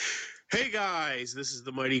Hey guys, this is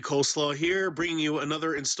the Mighty Coleslaw here, bringing you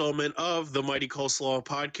another installment of the Mighty Coleslaw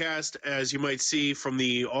podcast. As you might see from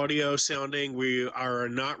the audio sounding, we are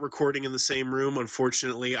not recording in the same room.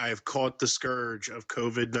 Unfortunately, I have caught the scourge of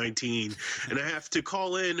COVID-19 and I have to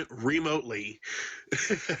call in remotely.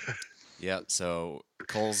 Yep. So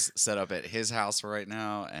Cole's set up at his house right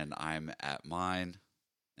now, and I'm at mine.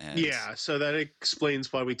 And Yeah, so that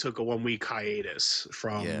explains why we took a 1 week hiatus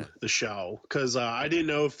from yeah, the show because I didn't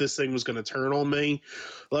know if this thing was going to turn on me.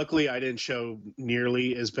 Luckily, I didn't show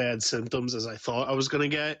nearly as bad symptoms as I thought I was going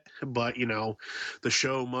to get, but the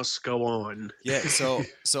show must go on. yeah. So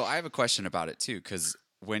I have a question about it too, because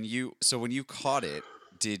when you caught it,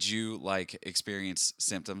 did you like experience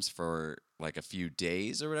symptoms for like a few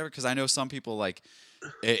days or whatever? Because I know some people like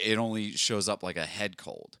it only shows up like a head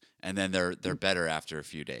cold, and then they're better after a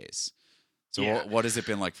few days. So Yeah. what has it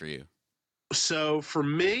been like for you? So for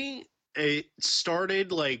me, it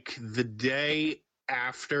started like the day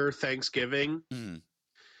after Thanksgiving Mm,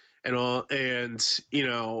 and all, and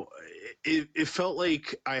it felt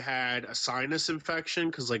like I had a sinus infection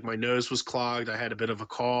because like my nose was clogged. I had a bit of a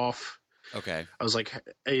cough. okay. I was like,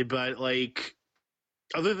 hey, but like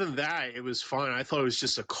other than that, it was fine. I thought it was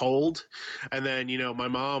just a cold. And then, my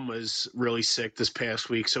mom was really sick this past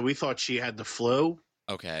week, so we thought she had the flu.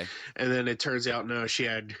 Okay. And then it turns out no, she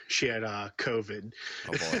had COVID.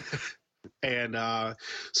 Oh boy. And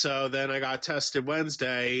so then I got tested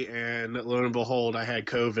Wednesday, and lo and behold, I had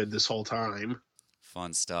COVID this whole time.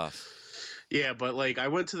 Fun stuff. Yeah, but like I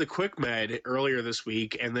went to the Quick Med earlier this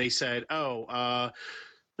week, and they said, "Oh,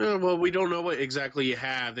 well, we don't know what exactly you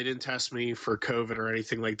have. They didn't test me for COVID or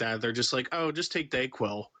anything like that. They're just like, oh, just take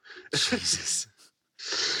Dayquil." Jesus.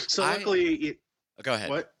 So I luckily, Go ahead.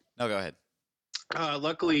 what? No, go ahead.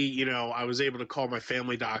 Luckily, I was able to call my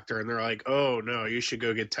family doctor, and they're like, "Oh no, you should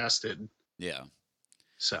go get tested." Yeah.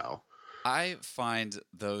 So I find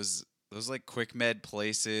those like quick med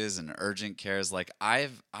places and urgent cares like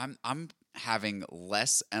I'm having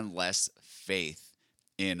less and less faith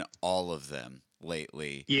in all of them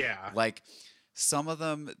lately. yeah, Like some of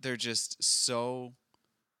them they're just so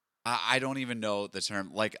I don't even know the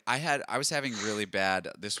term. Like I was having really bad,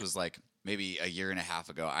 this was like maybe a year and a half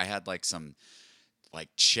ago. I had like some like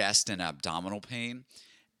chest and abdominal pain,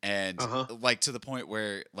 and uh huh, like to the point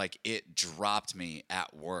where like it dropped me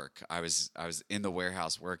at work. I was in the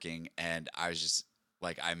warehouse working, and I was just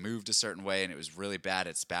like I moved a certain way and it was really bad.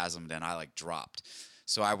 It spasmed and I like dropped.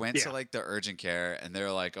 So I went to yeah, like the urgent care, and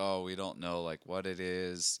they're like, "Oh, we don't know like what it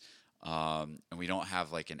is, and we don't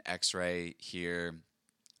have like an X-ray here,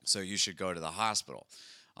 so you should go to the hospital."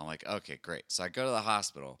 I'm like, "Okay, great." So I go to the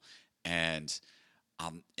hospital, and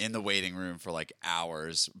I'm in the waiting room for like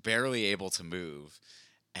hours, barely able to move.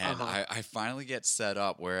 uh And huh, I finally get set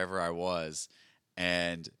up wherever I was.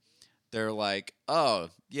 And they're like, "Oh,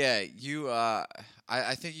 yeah,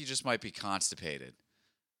 I think you just might be constipated."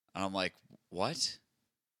 And I'm like, "What?"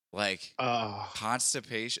 Like,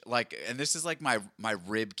 constipation? Like, and this is like my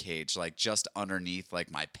rib cage, like just underneath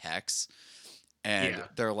like my pecs. And yeah,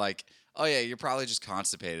 they're like, "Oh yeah, you're probably just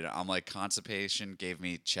constipated." I'm like, "Constipation gave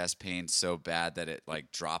me chest pain so bad that it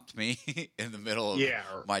like dropped me in the middle of yeah.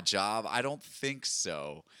 my job." I don't think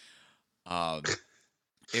so. Um,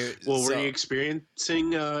 Well, were you so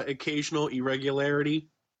experiencing occasional irregularity,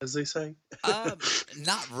 as they say? um,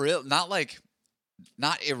 not real, not like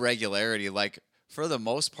not irregularity. Like for the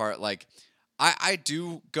most part, like I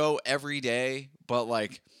do go every day, but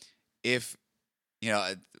like if you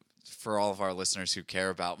know, for all of our listeners who care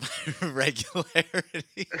about my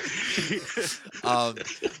regularity, um,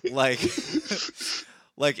 like,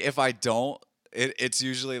 like if I don't, it's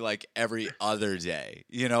usually like every other day.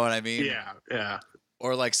 You know what I mean? Yeah, yeah.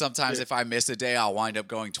 Or like sometimes Yeah, if I miss a day, I'll wind up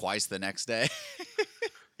going twice the next day.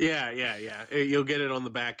 yeah, yeah, yeah. You'll get it on the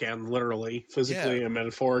back end, literally, Yeah, physically and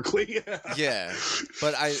metaphorically. yeah.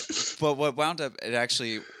 But but what wound up,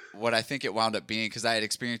 what I think it wound up being, because I had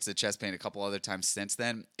experienced the chest pain a couple other times since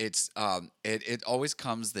then. It always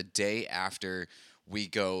comes the day after we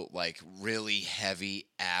go like really heavy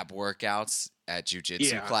ab workouts at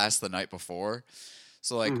jujitsu Yeah. class the night before.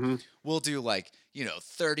 So like Hmm. we'll do like,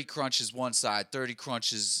 30 crunches one side, 30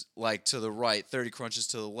 crunches like to the right, 30 crunches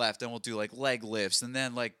to the left. Then we'll do like leg lifts and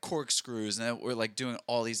then like corkscrews. And then we're like doing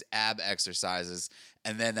all these ab exercises.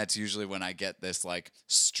 And then that's usually when I get this like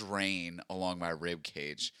strain along my rib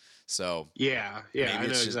cage. So Yeah, yeah. maybe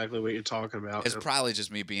I know exactly what you're talking about. it's probably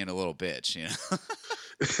just me being a little bitch, you know?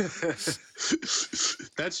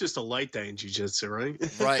 That's just a light day in jujitsu,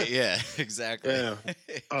 Right. right? Yeah, exactly. Yeah.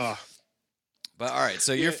 Uh, But all right.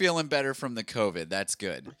 So you're yeah. feeling better from the COVID. That's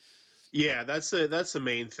good. Yeah, that's the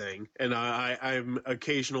main thing, and I'm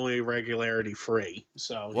occasionally regularity free,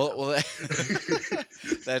 so you Well, know. well,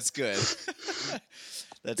 that's good.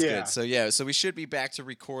 That's good. Yeah, So yeah, so we should be back to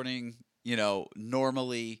recording,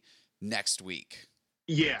 normally next week.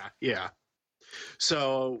 yeah.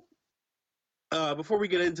 So before we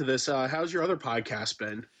get into this, how's your other podcast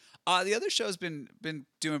been? The other show's been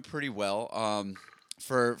doing pretty well.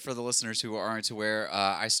 For the listeners who aren't aware,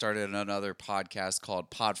 I started another podcast called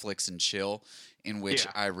Podflix and Chill, in which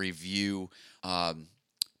Yeah, I review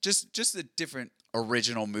just the different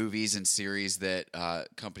original movies and series that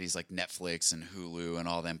companies like Netflix and Hulu and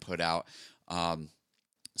all them put out. Um,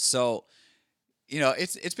 so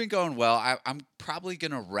it's been going well. I'm probably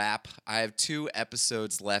gonna wrap. I have 2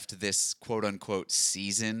 episodes left this quote unquote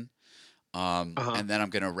season, uh-huh. and then I'm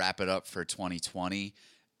gonna wrap it up for 2020,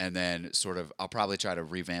 and then sort of I'll probably try to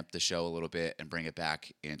revamp the show a little bit and bring it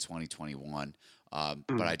back in 2021. But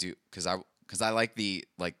Mm, I do because I like the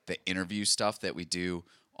interview stuff that we do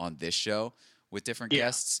on this show with different yeah.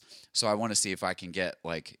 guests. So I want to see if I can get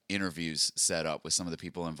like interviews set up with some of the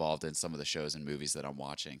people involved in some of the shows and movies that I'm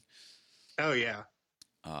watching. Oh yeah,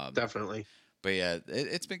 Um, definitely. but yeah,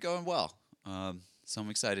 it's been going well. So I'm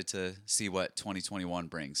excited to see what 2021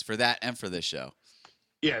 brings for that and for this show.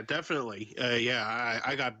 Yeah, definitely. Yeah,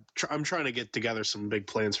 I'm trying to get together some big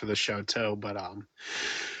plans for this show too, but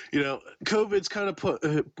COVID's kind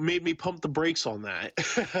of made me pump the brakes on that.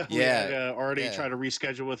 We had Yeah, already yeah, tried to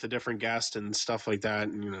reschedule with a different guest and stuff like that.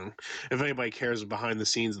 And if anybody cares behind the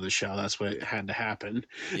scenes of the show, that's what had to happen.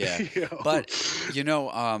 yeah. you know? But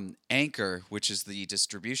Anchor, which is the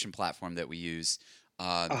distribution platform that we use,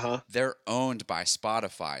 Uh-huh. they're owned by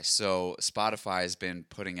Spotify. So Spotify has been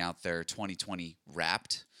putting out their 2020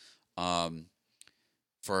 Wrapped. Um,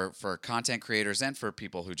 for content creators and for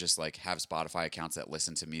people who just like have Spotify accounts that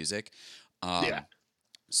listen to music. Yeah. Um,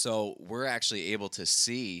 so we're actually able to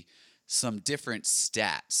see some different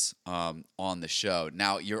stats on the show.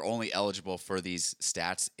 Now you're only eligible for these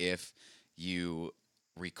stats if you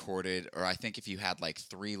recorded, or I think if you had like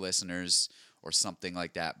 3 listeners or something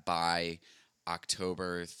like that by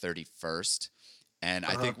October 31st. And I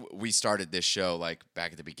Uh-huh. think we started this show like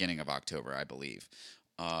back at the beginning of October, I believe.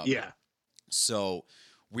 Um, Yeah. so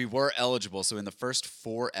we were eligible. So in the first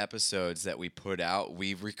 4 episodes that we put out,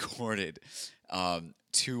 we recorded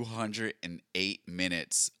 208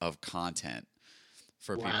 minutes of content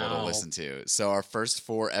for people to Wow. listen to. So our first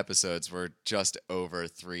 4 episodes were just over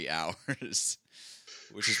 3 hours,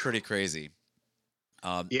 which is pretty crazy.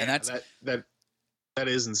 And Yeah, that's that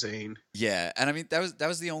is insane. Yeah, and I mean that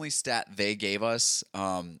was the only stat they gave us,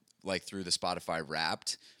 like through the Spotify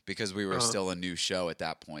Wrapped, because we were Uh-huh. still a new show at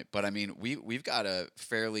that point. But I mean, we've got a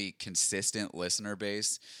fairly consistent listener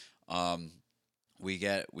base. Um, we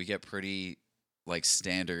get pretty like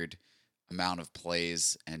standard amount of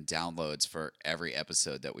plays and downloads for every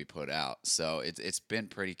episode that we put out. So it's been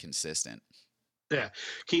pretty consistent. Yeah.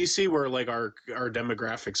 Can you see where like our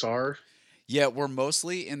demographics are? Yeah, we're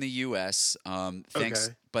mostly in the U.S. Okay.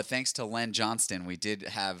 Thanks to Len Johnston, we did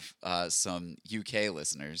have some UK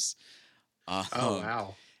listeners, Oh um,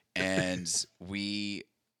 wow. and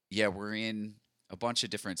we're in a bunch of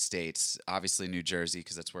different states. Obviously, New Jersey,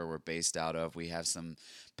 because that's where we're based out of. We have some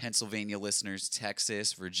Pennsylvania listeners,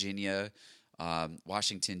 Texas, Virginia,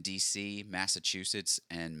 Washington D.C., Massachusetts,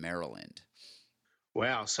 and Maryland.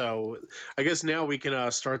 Wow. So I guess now we can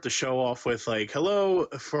start the show off with like hello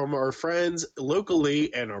from our friends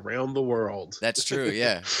locally and around the world. That's true.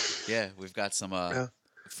 Yeah, yeah, we've got some Uh,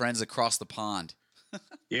 friends across the pond.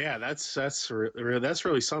 yeah, that's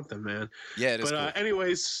really something, man. Yeah, it is But cool.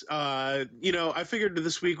 anyways, I figured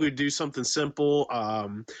this week we'd do something simple.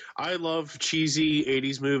 I love cheesy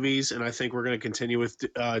 '80s movies, and I think we're going to continue with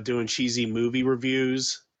doing cheesy movie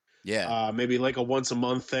reviews. Yeah. Maybe like a once a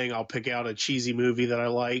month thing. I'll pick out a cheesy movie that I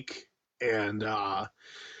like, and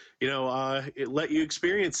let you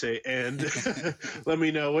experience it and let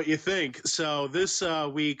me know what you think. So this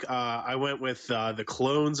week, I went with the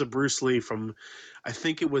Clones of Bruce Lee from, I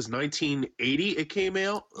think it was 1980. It came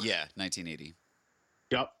out. Yeah, 1980.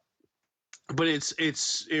 Yep, but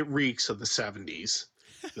it reeks of the 70s.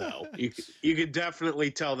 Though you could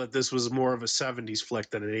definitely tell that this was more of a 70s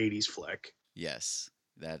flick than an 80s flick. Yes,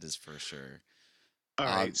 that is for sure. All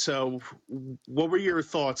right, Um, so what were your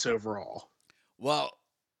thoughts overall? well,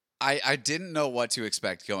 I didn't know what to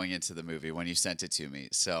expect going into the movie when you sent it to me.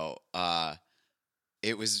 So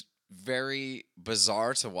it was very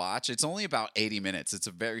bizarre to watch. It's only about 80 minutes. It's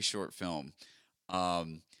a very short film.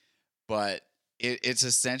 Um, but it's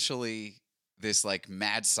essentially this like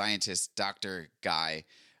mad scientist doctor guy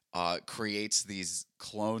creates these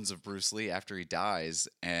clones of Bruce Lee after he dies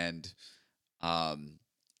and um,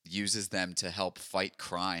 uses them to help fight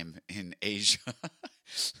crime in Asia.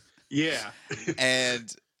 Yeah.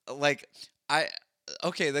 And like I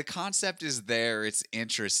okay, the concept is there, it's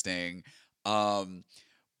interesting. Um,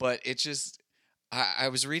 but it just I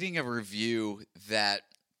was reading a review that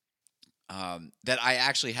I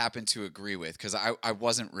actually happen to agree with because I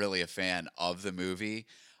wasn't really a fan of the movie.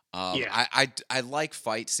 Yeah. I like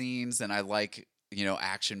fight scenes and I like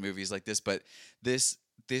action movies like this, but this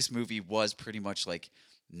movie was pretty much like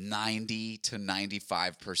 90 to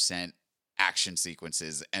 95% action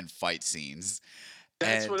sequences and fight scenes,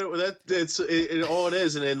 That's what and all it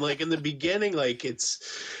is. And then like in the beginning, like it's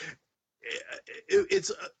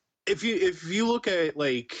if you look at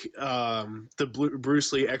like the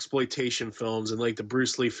Bruce Lee exploitation films and like the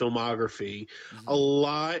Bruce Lee filmography, a Mhm.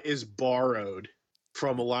 lot is borrowed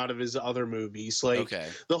from a lot of his other movies. Like Okay,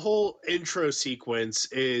 the whole intro sequence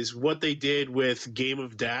is what they did with Game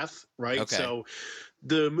of Death, right? okay, So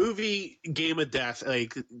the movie Game of Death,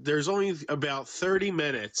 like there's only about 30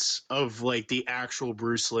 minutes of like the actual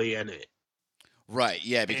Bruce Lee in it. right,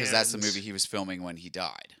 yeah, because that's the And movie he was filming when he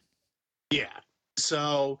died. yeah.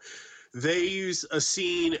 So they use a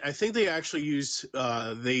scene. I think they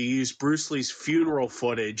used Bruce Lee's funeral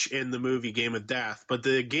footage in the movie Game of Death. But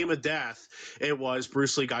the Game of Death, it was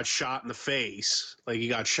Bruce Lee got shot in the face, like he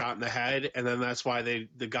got shot in the head, and then that's why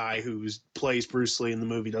the guy who plays Bruce Lee in the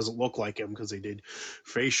movie doesn't look like him because they did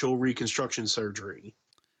facial reconstruction surgery.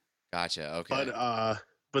 Gotcha. But Okay.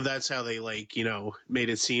 but that's how they like made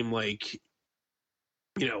it seem like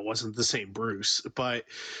it wasn't the same Bruce. But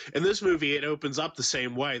in this movie, it opens up the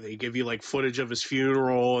same way. They give you like footage of his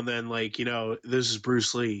funeral, and then like this is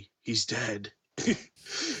Bruce Lee. He's dead.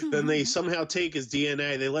 Then they somehow take his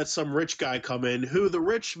DNA. They let some rich guy come in, who the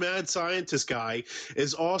rich mad scientist guy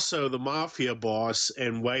is also the mafia boss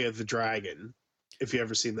in Way of the Dragon. If you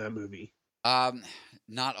ever seen that movie. Um,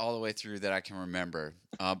 Not all the way through that I can remember.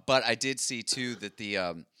 But I did see too that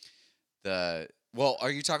the well,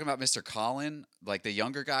 are you talking about Mr. Colin, like the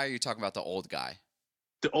younger guy? Or are you talking about the old guy?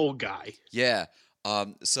 The old guy. Yeah.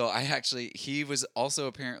 So he was also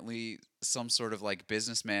apparently some sort of like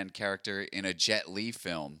businessman character in a Jet Li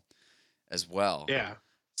film as well. Yeah. He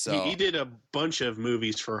So did a bunch of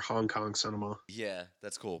movies for Hong Kong cinema. yeah,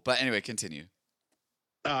 that's cool. But anyway, continue.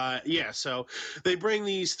 Yeah, so they bring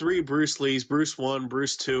these three Bruce Lees, Bruce 1,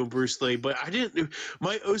 Bruce 2, Bruce Lee, but I didn't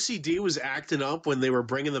my OCD was acting up when they were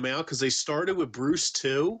bringing them out cuz they started with Bruce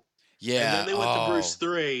 2 and then Yeah. they went to Bruce Oh.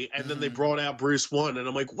 3 and then they Hmm. brought out Bruce 1 and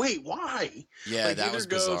I'm like, "Wait, why?" Yeah, Like that either was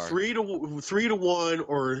go bizarre. 3 to 1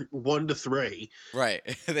 or 1 to 3. Right.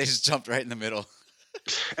 They just jumped right in the middle.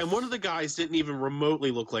 And one of the guys didn't even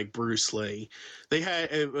remotely look like Bruce Lee. They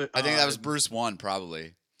had I think that was Bruce 1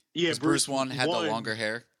 probably. yeah, Cuz Bruce Bruce 1 had the 1. longer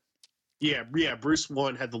hair. Yeah, Bruce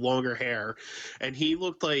one had the longer hair, and he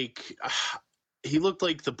looked like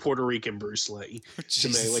the Puerto Rican Bruce Lee to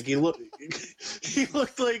me. Jesus. Like he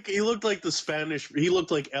looked like the Spanish. He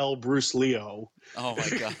looked like El Bruce Leo. Oh my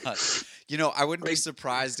god. I wouldn't be Like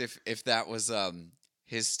surprised if that was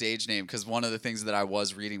his stage name, cuz one of the things that I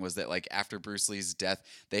was reading was that like after Bruce Lee's death,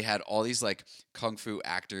 they had all these like kung fu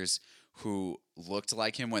actors who looked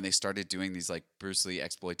like him when they started doing these like Bruce Lee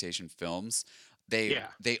exploitation films. They yeah,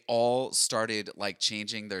 they all started like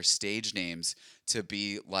changing their stage names to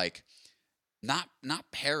be like not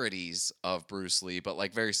parodies of Bruce Lee, but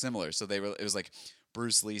like very similar. So it was like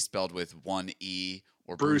Bruce Lee spelled with one E,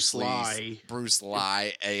 or Bruce Lie, Bruce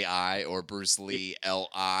Lie AI, or Bruce Lee Li.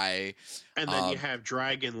 and then you Um, have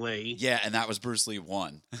Dragon Lee. yeah, and that was Bruce Lee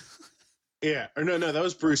 1. Yeah, or no, that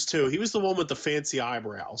was Bruce two. He was the one with the fancy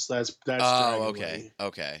eyebrows. That's Oh, Dragon okay, Lee.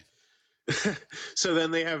 okay, So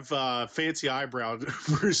then they have fancy eyebrow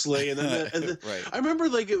Bruce Lee, and then right. I remember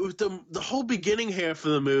like it was the whole beginning half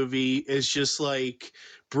of the movie is just like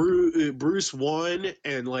Bruce one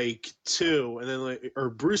and like two, and then like or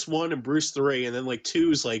Bruce one and Bruce three, and then like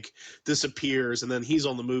two is like disappears, and then he's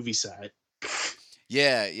on the movie set.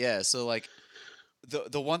 Yeah, yeah. So like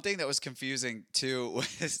the one thing that was confusing too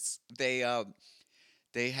was they had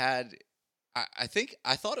I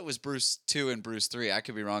thought it was Bruce 2 and Bruce 3. I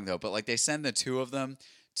could be wrong though, but like they send the two of them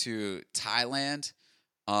to Thailand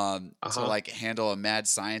Uh to huh. like handle a mad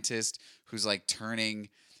scientist who's like turning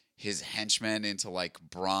his henchmen into like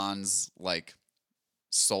bronze like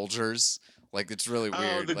soldiers. Like it's really Oh,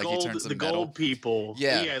 weird. Like he turns the them metal. gold people.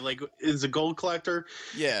 Yeah. Yeah, like is a gold collector.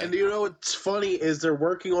 Yeah. And what's funny is they're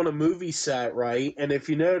working on a movie set, right? And if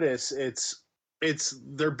you notice, it's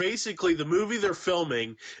they're basically the movie they're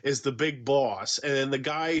filming is The Big Boss, and then the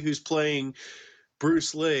guy who's playing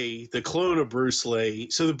Bruce Lee, the clone of Bruce Lee.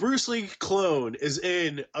 So the Bruce Lee clone is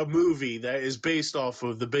in a movie that is based off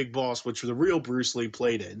of The Big Boss, which the real Bruce Lee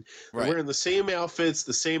played in. They're Right. wearing the same outfits,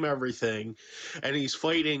 the same everything, and he's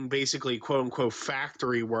fighting basically quote unquote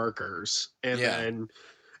factory workers. Yeah. And then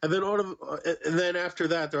and then after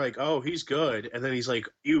that, they're like, "Oh, he's good." And then he's like,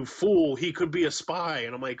 "You fool! He could be a spy."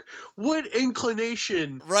 And I'm like, "What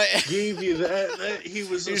inclination Right. gave you that he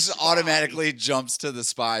was He a just spy?" automatically jumps to the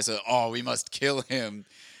spy. So, oh, we must kill him.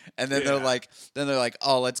 And then Yeah, they're like,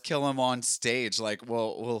 oh, let's kill him on stage. Like,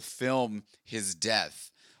 we'll film his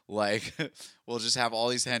death. Like, we'll just have all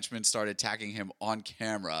these henchmen start attacking him on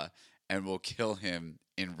camera, and we'll kill him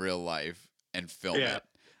in real life and film yeah. it.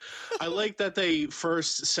 I like that they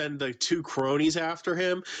first send the two cronies after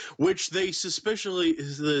him, which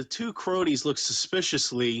the two cronies look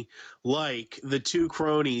suspiciously like the two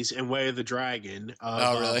cronies in Way of the Dragon of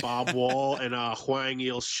Oh, really? Bob Wall and Huang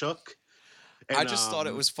Il Shuk. I And just thought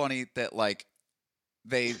it was funny that like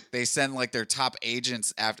they send like their top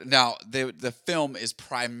agents after. Now the film is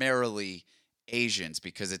primarily Asians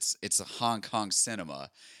because it's a Hong Kong cinema,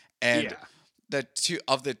 and yeah,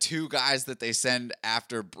 the two guys that they send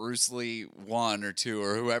after Bruce Lee 1 or 2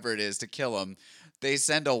 or whoever it is to kill him, they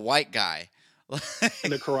send a white guy.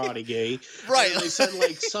 and the Karate Gay. Right. And they said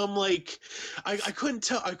like some like I couldn't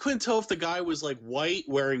tell if the guy was like white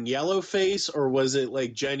wearing yellow face or was it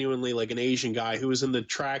like genuinely like an Asian guy who was in the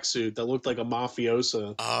tracksuit that looked like a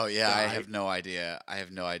mafioso Oh yeah, I guy. have no idea. I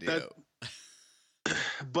have no That idea.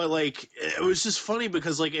 but like it was just funny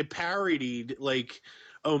because like it parodied like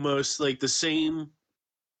almost like the same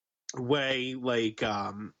way like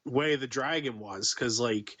Way of the Dragon was because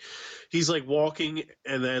like he's like walking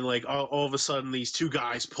and then like all of a sudden these two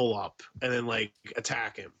guys pull up and then like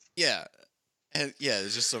attack him. Yeah. And yeah,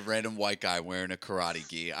 it's just a random white guy wearing a karate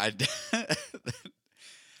gi.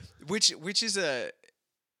 Which is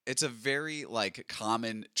it's a very like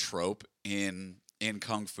common trope in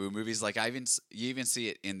kung fu movies. Like you even see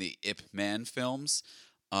it in the Ip Man films.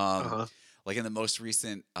 Um, Uh-huh. like in the most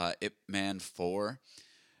recent Ip Man 4,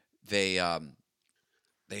 they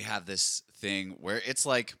they have this thing where it's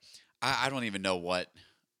like I don't even know what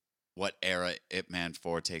era Ip Man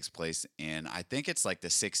 4 takes place in. I think it's like the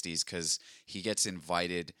 60s because he gets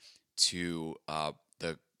invited to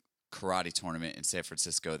the karate tournament in San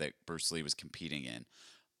Francisco that Bruce Lee was competing in.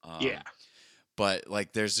 Yeah. Um, but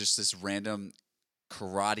like there's just this random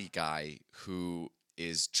karate guy who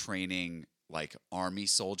is training like army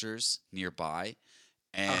soldiers nearby,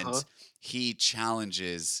 Uh-huh. and he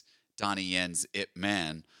challenges Donnie Yen's Ip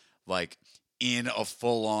Man like in a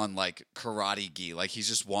full on like karate gi. Like he's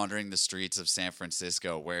just wandering the streets of San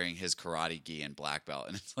Francisco wearing his karate gi and black belt.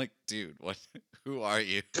 And it's like, dude, what who are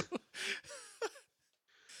you?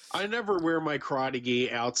 I never wear my karate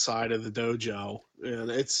gi outside of the dojo.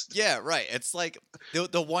 And it's Yeah, right. It's like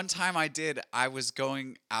the one time I did, I was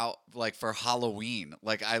going out like for Halloween.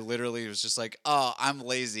 Like I literally was just like, "Oh, I'm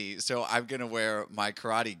lazy, so I'm going to wear my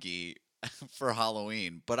karate gi for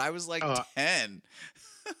Halloween." But I was like uh 10.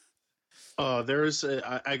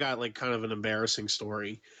 I got like kind of an embarrassing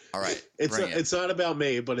story. All right, It's bring it. it's not about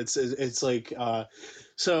me, but it's like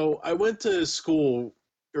so I went to school,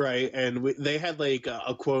 right, and they had like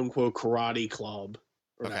a quote unquote karate club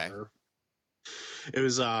or Okay. whatever. It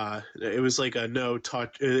was like a no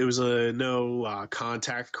touch, it was a no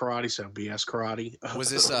contact karate, so BS karate.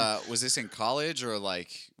 Was this in college or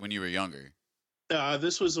like when you were younger?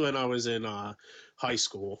 This was when I was in high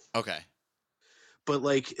school. Okay. But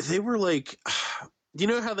like they were like you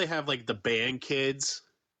know how they have like the band kids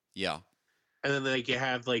Yeah. and then like you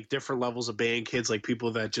have like different levels of band kids, like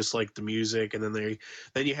people that just like the music, and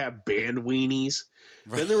then you have band weenies.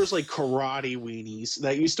 Right. Then there was like karate weenies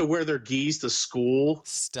that used to wear their gis to school.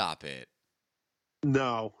 Stop it.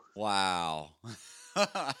 No. Wow.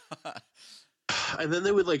 And then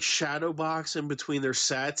they would like shadow box in between their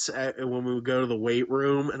sets when we would go to the weight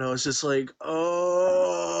room, and I was just like,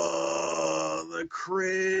 oh, the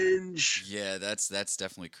cringe. Yeah, that's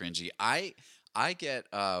definitely cringy. I get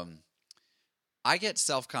I get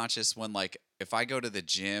self conscious when like if I go to the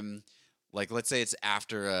gym, like let's say it's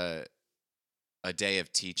after a day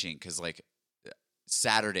of teaching, because like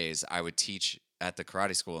Saturdays I would teach at the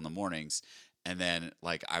karate school in the mornings, and then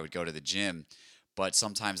like I would go to the gym, but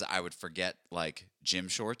sometimes I would forget like gym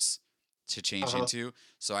shorts to change Uh-huh. into,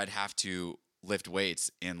 so I'd have to lift weights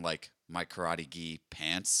in like my karate gi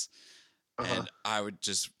pants, Uh-huh. and I would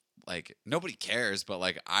just like nobody cares, but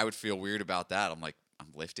like I would feel weird about that. I'm like I'm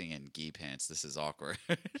lifting in gi pants. This is awkward.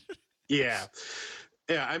 Yeah.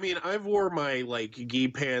 Yeah, I mean, I've wore my like gi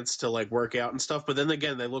pants to like work out and stuff, but then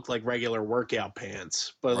again, they look like regular workout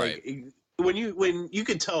pants. But Right. like when you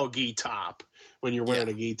can tell a gi top when you're Yeah, wearing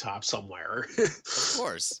a gi top somewhere. of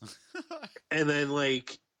course. And then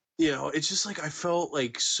like, you know, it's just like I felt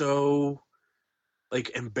like so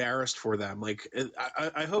like embarrassed for them. Like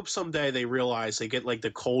I hope someday they realize they get like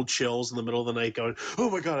the cold chills in the middle of the night going, "Oh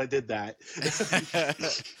my god, I did that."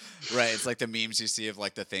 Right, it's like the memes you see of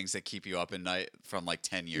like the things that keep you up at night from like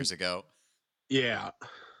 10 years ago. Yeah.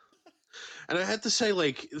 And I had to say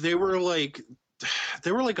like they were like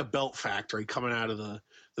a belt factory coming out of the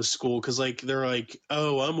school, cuz like they're like,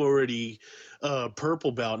 "Oh, I'm already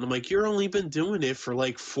purple belt." And I'm like, "You're only been doing it for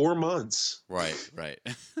like 4 months." Right, right.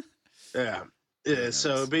 Yeah. Oh, Yeah,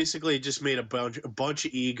 so nice. basically, it just made a bunch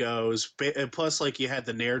of egos. And plus, like you had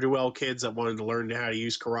the ne'er do well kids that wanted to learn how to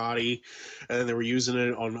use karate, and then they were using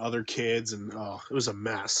it on other kids, and oh, it was a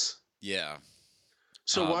mess. Yeah.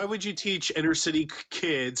 So why Um would you teach inner city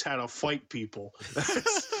kids how to fight people?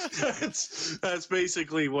 That's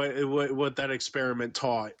basically what that experiment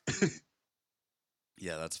taught.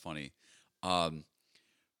 yeah, that's funny. Um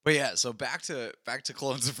But yeah, so back to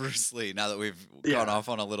clones of Bruce Lee. Now that we've gone Yeah, off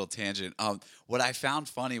on a little tangent, what I found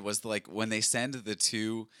funny was like when they send the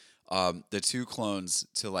two clones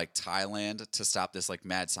to like Thailand to stop this like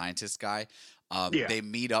mad scientist guy. yeah, They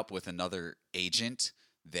meet up with another agent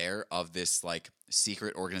there of this like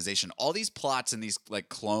secret organization. All these plots and these like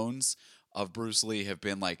clones of Bruce Lee have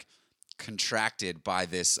been like contracted by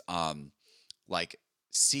this like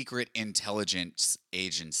secret intelligence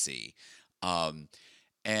agency. Um,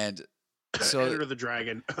 and so Enter the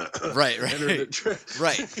Dragon. right, Enter the right,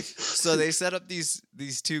 right. So they set up these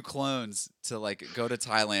two clones to like go to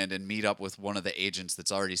Thailand and meet up with one of the agents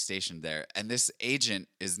that's already stationed there. And this agent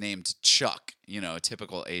is named Chuck, you know, a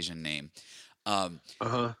typical Asian name.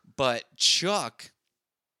 Uh-huh. But Chuck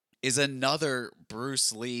is another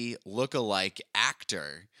Bruce Lee lookalike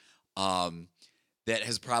actor um, that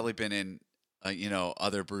has probably been in, you know,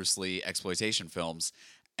 other Bruce Lee exploitation films.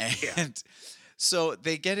 Yeah. And so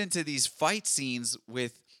they get into these fight scenes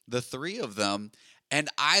with the three of them. And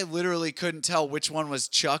I literally couldn't tell which one was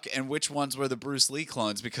Chuck and which ones were the Bruce Lee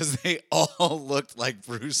clones because they all looked like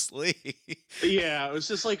Bruce Lee. Yeah, it was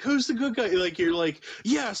just like, who's the good guy? Like you're like,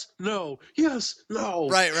 yes, no, yes,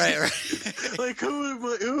 no. Right, right, right. Like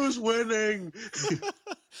who's winning?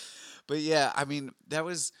 But yeah, I mean, that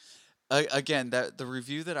was again that the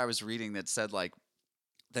review that I was reading that said like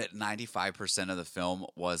that 95% of the film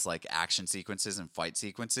was like action sequences and fight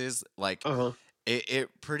sequences. Like Uh-huh. it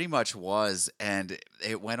pretty much was, and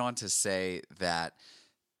it went on to say that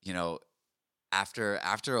you know after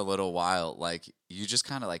a little while, like you just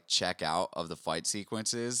kind of like check out of the fight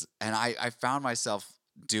sequences, and I found myself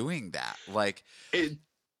doing that. Like It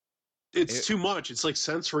it's it too much. It's like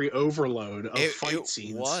sensory overload of it fight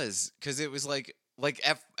scenes. was because it was like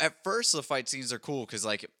at first the fight scenes are cool because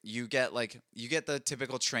like you get the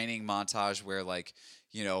typical training montage where like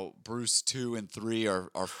you know Bruce 2 and 3 are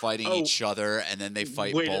fighting Oh, each other and then they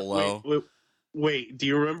fight wait, wait, Bolo. wait, wait. Do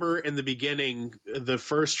you remember in the beginning, the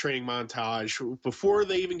first training montage, before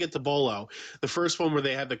they even get to Bolo, the first one where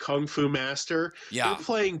they had the Kung Fu Master, they're Yeah.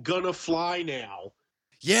 playing Gonna Fly Now.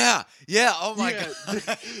 Yeah. Yeah. Oh my Yeah, god.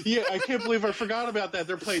 yeah, I can't believe I forgot about that.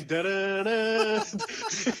 They're playing da da da,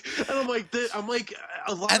 and I'm like,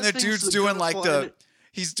 a lot And of the things dude's that doing Gonna like Fly.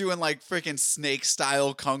 he's doing like freaking snake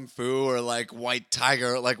style kung fu or like white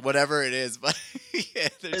tiger, like whatever it is. But yeah,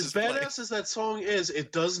 they're As just playing. badass as that song is,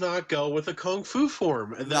 it does not go with a kung fu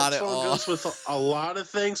form. And that Not at song all. goes with a lot of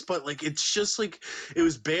things, but like it's just like it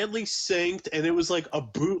was badly synced, and it was like a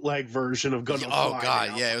bootleg version of Gonna Oh Fly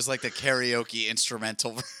god, Now. yeah, it was like the karaoke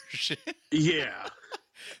instrumental version. Yeah,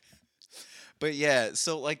 But yeah,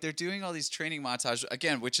 so like they're doing all these training montages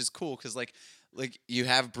again, which is cool because like you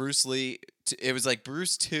have Bruce Lee. It was like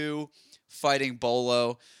Bruce 2 fighting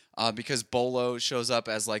Bolo because Bolo shows up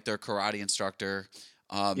as like their karate instructor,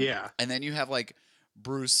 yeah, and then you have like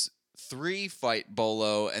Bruce 3 fight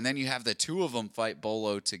Bolo, and then you have the two of them fight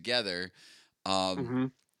Bolo together. Um, hmm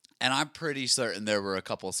and I'm pretty certain there were a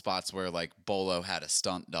couple of spots where like Bolo had a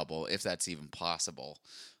stunt double, if that's even possible.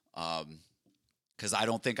 Because I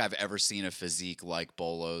don't think I've ever seen a physique like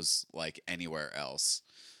Bolo's like anywhere else.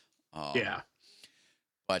 Um, yeah,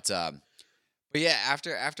 but um, but yeah,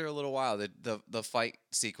 after a little while, the fight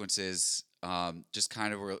sequences just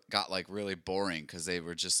kind of got like really boring because they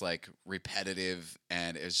were just like repetitive,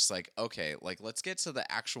 and it was just like okay, like let's get to the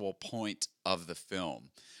actual point of the film,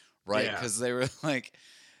 right? yeah. Because they were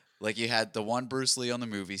like you had the one Bruce Lee on the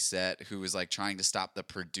movie set who was like trying to stop the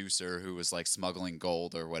producer who was like smuggling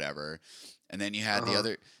gold or whatever. And then you had Uh-huh.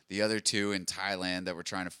 the other two in Thailand that were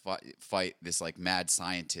trying to fight this like mad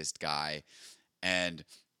scientist guy. And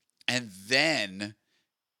then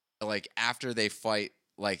like after they fight,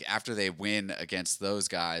 like after they win against those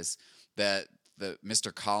guys, that the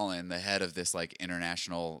Mr. Collin, the head of this like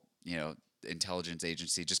international, intelligence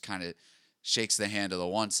agency, just kind of shakes the hand of the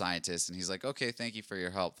one scientist and he's like, "Okay, thank you for your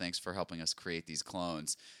help. Thanks for helping us create these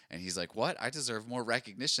clones." And he's like, "What? I deserve more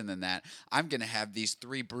recognition than that. I'm going to have these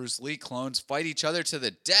 3 Bruce Lee clones fight each other to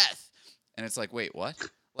the death." And it's like, "Wait, what?"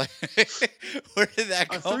 Like where did that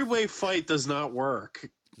come A three-way fight does not work.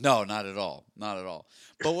 No, not at all. Not at all.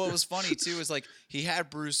 But what was funny too is like he had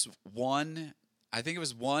Bruce 1, I think it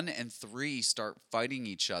was 1 and 3 start fighting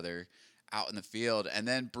each other out in the field, and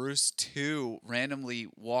then Bruce 2 randomly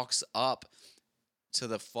walks up to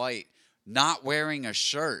the fight not wearing a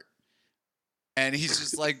shirt. And he's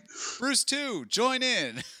just like, "Bruce 2, join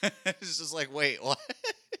in." It's just like, "Wait, what?"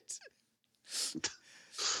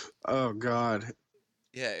 Oh God.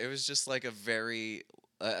 Yeah, it was just like a very,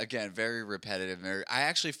 again, very repetitive. I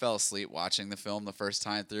actually fell asleep watching the film the first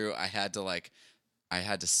time through. I had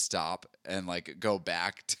to stop and like go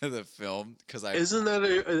back to the film because Isn't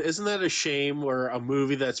that a shame where a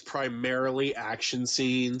movie that's primarily action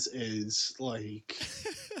scenes is like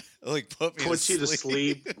like puts you to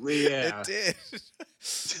sleep? Yeah. It did.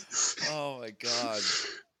 Oh my God.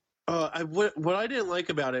 What I didn't like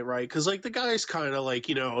about it, right? Because like the guys kind of like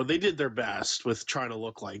they did their best with trying to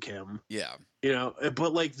look like him, Yeah.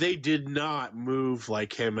 but like they did not move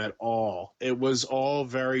like him at all. It was all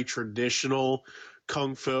very traditional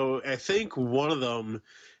kung fu. I think one of them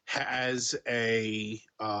has I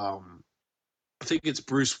think it's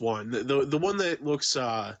Bruce one, the one that looks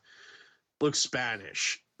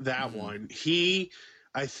Spanish. That Mm-hmm. one, he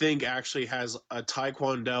I think actually has a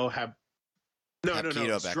Taekwondo no,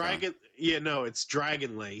 Hapkido it's background. Dragon. Yeah, no, it's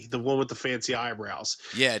Dragon Lee, the one with the fancy eyebrows.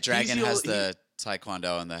 Yeah, Dragon has He, the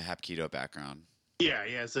Taekwondo and the Hapkido background. yeah,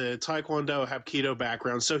 he has a Taekwondo Hapkido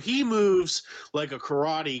background, so he moves like a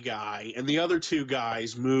karate guy, and the other 2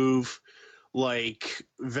 guys move like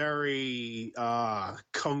very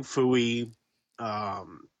kung fu-y.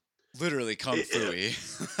 Literally kung fu-y.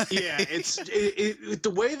 Yeah,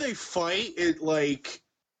 the way they fight it like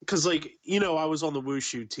because like I was on the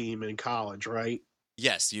wushu team in college, right?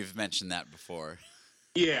 Yes, you've mentioned that before.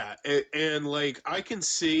 Yeah, and like I can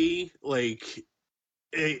see like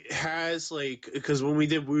it has like because when we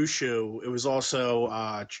did wushu, it was also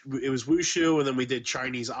it was wushu, and then we did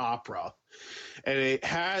Chinese opera, and it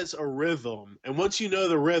has a rhythm. And once you know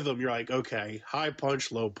the rhythm, you're like, okay, high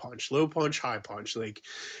punch, low punch, low punch, high punch. Like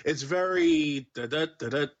it's very da da da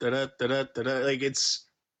da da da da da. Like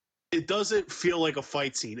it doesn't feel like a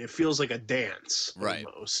fight scene. It feels like a dance Right.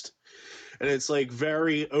 almost, and it's like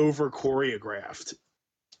very over choreographed.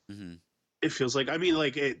 Mm-hmm. It feels like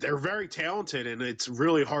they're very talented and it's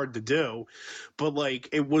really hard to do, but like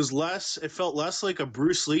it felt less like a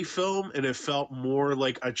Bruce Lee film and it felt more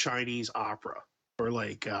like a Chinese opera or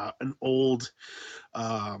like an old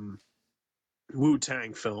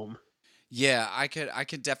Wu-Tang film. Yeah, I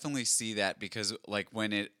could definitely see that because like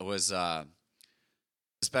when it was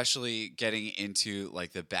especially getting into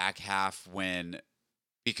like the back half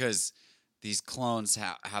because these clones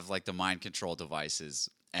have like the mind control devices,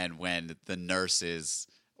 and when the nurses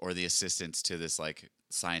or the assistants to this like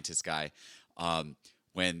scientist guy,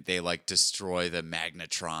 when they like destroy the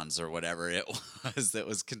magnetrons or whatever it was that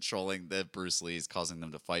was controlling the Bruce Lee's, causing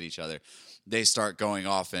them to fight each other, they start going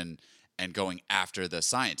off and going after the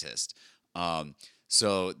scientist.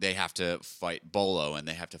 So they have to fight Bolo and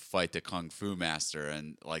they have to fight the Kung Fu Master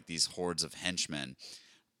and like these hordes of henchmen.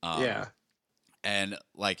 Yeah. And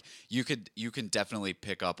like you can definitely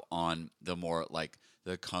pick up on the more like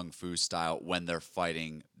the Kung Fu style when they're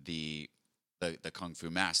fighting the Kung Fu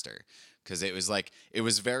Master, because it was like it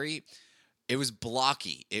was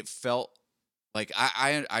blocky. It felt like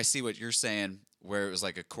I see what you're saying, where it was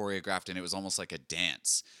like a choreographed and it was almost like a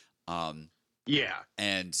dance. Yeah.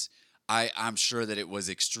 And I'm sure that it was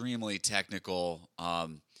extremely technical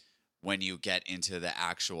when you get into the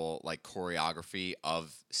actual like choreography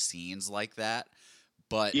of scenes like that.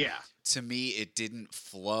 But Yeah. to me, it didn't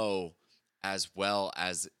flow as well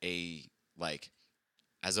as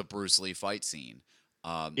as a Bruce Lee fight scene.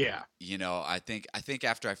 Yeah. I think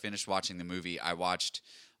after I finished watching the movie, I watched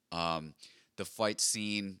the fight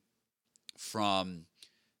scene from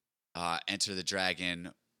Enter the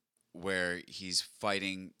Dragon, where he's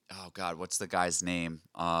fighting. Oh God, what's the guy's name?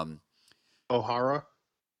 O'Hara.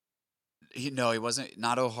 No, he wasn't.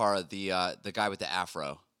 Not O'Hara. The guy with the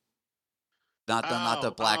afro. Oh. Not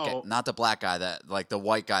the black guy, that like the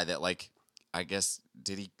white guy that like I guess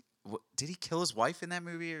did he kill his wife in that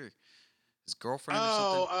movie or his girlfriend or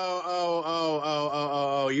something?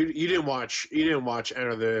 Oh. You didn't watch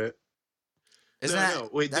Enter the Isn't No, no.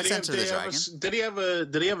 Wait, that's Enter the Dragon? did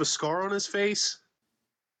he have a scar on his face?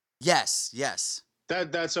 Yes, yes.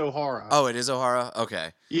 That's O'Hara. Oh, it is O'Hara? Okay.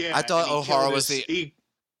 I Yeah, and thought O'Hara was the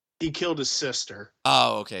he killed his sister.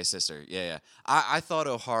 Oh, okay, sister. Yeah, yeah. I thought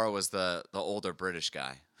O'Hara was the older British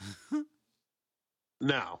guy.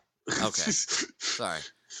 No. Okay. Sorry.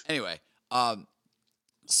 Anyway, um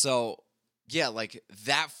so yeah, like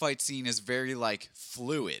that fight scene is very like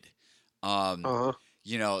fluid. Uh-huh.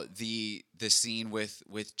 You know, the scene with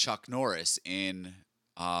Chuck Norris in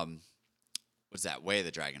what's that? Way of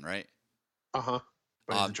the Dragon, right? Uh-huh.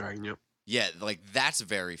 By the Um dragon, yep. yeah, like that's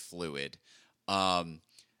very fluid. Um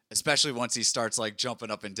Especially once he starts like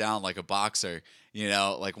jumping up and down like a boxer, you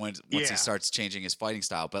know, like once he Yeah. starts changing his fighting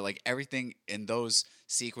style. But like everything in those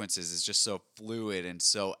sequences is just so fluid and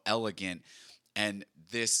so elegant. And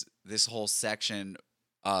this whole section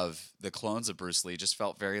of the clones of Bruce Lee just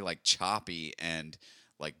felt very like choppy and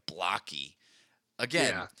like blocky.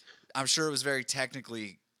 Again, Yeah. I'm sure it was very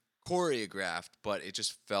technically choreographed, but it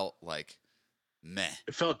just felt like meh.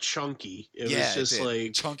 It felt chunky. It Yeah, was it just did.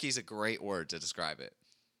 like Chunky's a great word to describe it.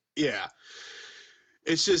 yeah.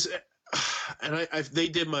 It's just and they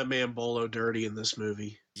did my man Bolo dirty in this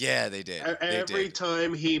movie. Yeah, they did. Every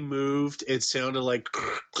time he moved, it sounded like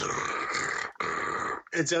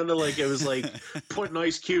it was like putting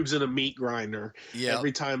ice cubes in a meat grinder. Yeah.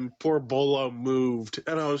 Every time poor Bolo moved,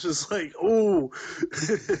 and I was just like, "Ooh."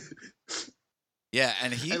 Yeah,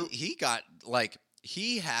 and he got like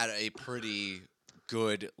he had a pretty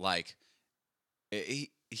good like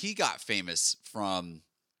he got famous from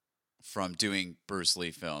doing Bruce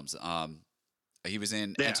Lee films. He was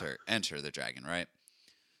in Yeah. Enter the Dragon, right?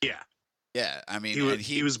 Yeah, Yeah, I mean,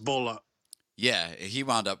 he was Bolo. Yeah, he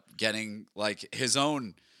wound up getting like his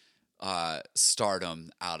own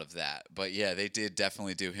stardom out of that. But yeah, they did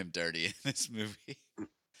definitely do him dirty in this movie.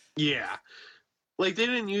 Yeah. Like they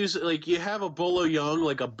didn't use like you have a Bolo Young,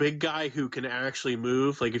 like a big guy who can actually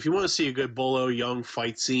move. Like if you want to see a good Bolo Young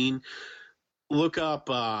fight scene, look up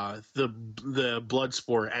the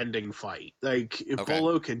Bloodsport ending fight. Like if Okay.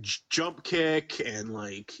 Bolo can jump kick and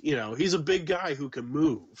like, you know, he's a big guy who can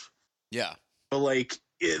move. Yeah. But like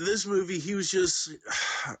in this movie he was just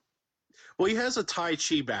well, he has a Tai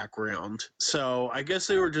Chi background, so I guess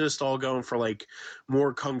they were just all going for like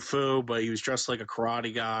more kung fu, but he was dressed like a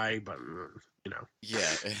karate guy, but you know. Yeah.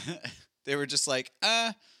 They were just like,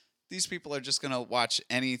 these people are just gonna watch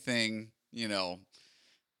anything, you know,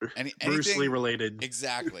 Bruce anything Lee related.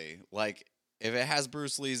 Exactly. Like if it has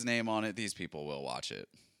Bruce Lee's name on it, these people will watch it.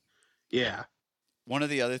 Yeah. One of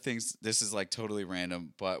the other things, this is like totally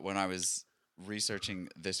random, but when I was researching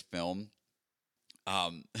this film,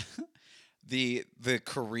 um, the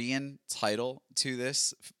Korean title to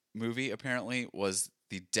this movie apparently was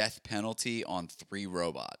The Death Penalty on Three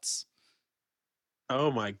Robots. Oh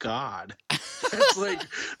my god. It's like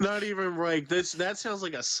not even like this. That sounds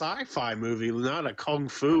like a sci-fi movie, not a kung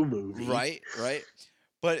fu movie. Right, right.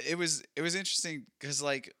 But it was interesting because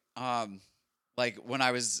like when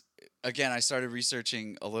I was again I started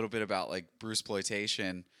researching a little bit about like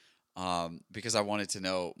Bruceploitation because I wanted to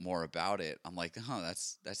know more about it. I'm like,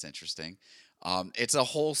 that's interesting. It's a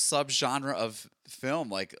whole subgenre of film.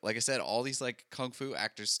 Like I said, all these like kung fu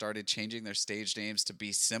actors started changing their stage names to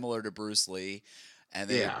be similar to Bruce Lee, and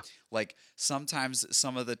they like sometimes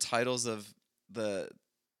some of the titles of the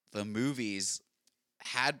movies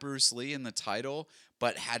had Bruce Lee in the title,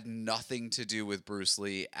 but had nothing to do with Bruce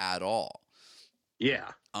Lee at all.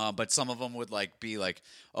 Yeah. But some of them would like be like,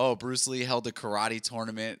 oh, Bruce Lee held a karate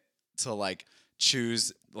tournament to like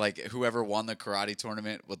choose like whoever won the karate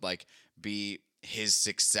tournament would like be his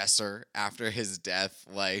successor after his death.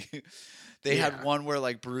 Like they had one where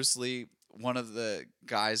like Bruce Lee, one of the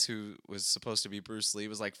guys who was supposed to be Bruce Lee,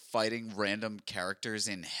 was like fighting random characters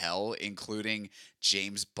in hell, including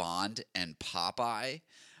James Bond and Popeye.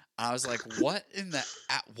 I was like, what in the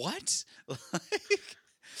what?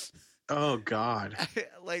 Oh God!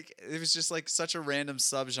 Like it was just like such a random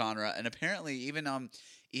subgenre, and apparently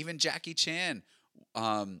even Jackie Chan.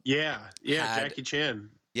 Jackie Chan.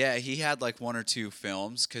 Yeah, he had like one or two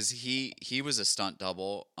films because he was a stunt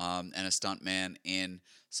double and a stunt man in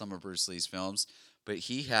some of Bruce Lee's films, but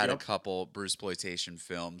he had a couple Bruceploitation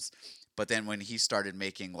films. But then when he started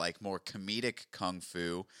making like more comedic kung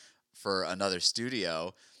fu for another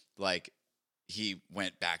studio, like he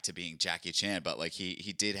went back to being Jackie Chan, but like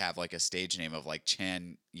he did have like a stage name of like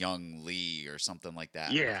Chan Young Lee or something like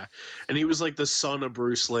that. Yeah, and he was like the son of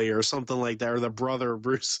Bruce Lee or something like that, or the brother of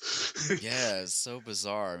Bruce. Yeah, it's so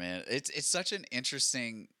bizarre, man. It's such an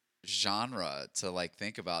interesting genre to like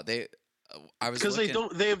think about. I was Because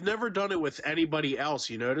looking. they have never done it with anybody else.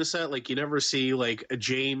 You notice that? Like, you never see like a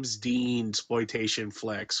James Dean exploitation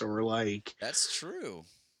flicks, or That's true. like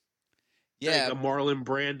Yeah, a Marlon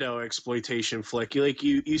Brando exploitation flick.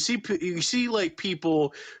 You see like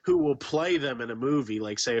people who will play them in a movie,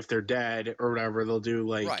 like say if they're dead or whatever, they'll do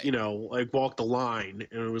like, right. like Walk the Line,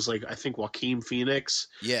 and it was like I think Joaquin Phoenix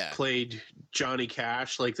Yeah. played Johnny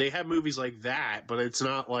Cash. Like they have movies like that, but it's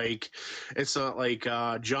not like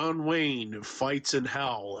John Wayne fights in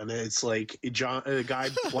hell, and it's like a guy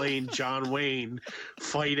playing John Wayne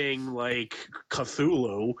fighting like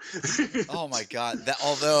Cthulhu. Oh my God. That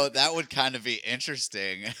although that would kind of be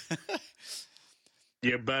interesting.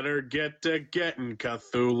 You better get to getting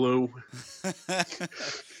Cthulhu.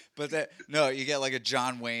 But that no, you get like a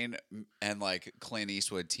John Wayne and like Clint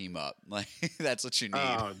Eastwood team up. Like that's what you need.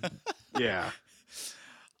 Uh, yeah.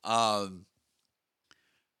 Um,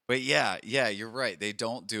 but yeah, you're right. They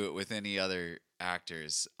don't do it with any other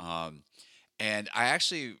actors. And I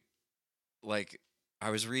actually like I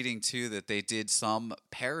was reading too that they did some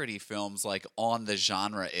parody films like on the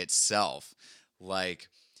genre itself. Like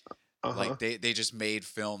Uh-huh. they just made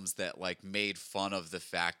films that like made fun of the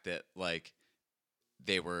fact that like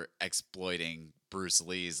they were exploiting Bruce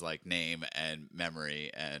Lee's like name and memory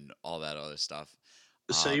and all that other stuff.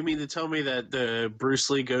 So you mean to tell me that the Bruce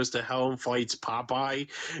Lee Goes to Hell and Fights Popeye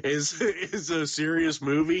is a serious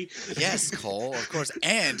movie? Yes, Cole, of course,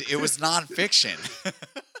 and it was nonfiction.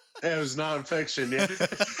 It was nonfiction,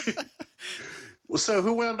 yeah. So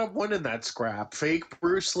who wound up winning that scrap? Fake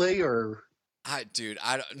Bruce Lee or Dude,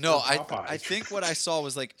 I don't no, Popeye? I think what I saw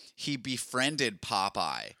was like he befriended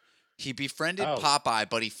Popeye. He befriended Oh, Popeye,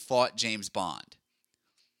 but he fought James Bond.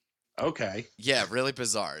 okay. Yeah, really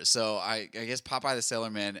bizarre. So I guess Popeye the Sailor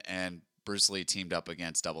Man and Bruce Lee teamed up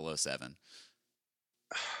against 007.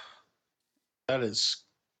 That is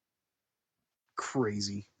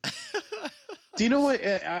crazy. Do you know what?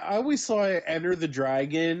 I always thought Enter the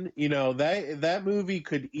Dragon. That movie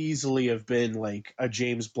could easily have been like a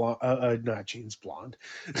James Blonde, not James Blonde,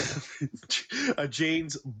 a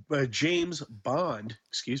James Bond.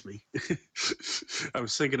 Excuse me. I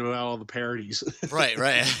was thinking about all the parodies. Right,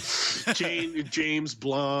 right. James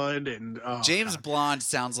Blonde and James Blonde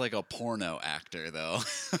sounds like a porno actor though.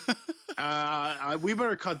 we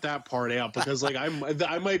better cut that part out because like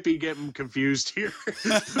I might be getting confused here.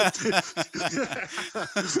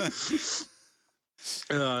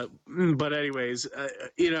 But anyways,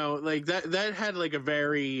 like that had like a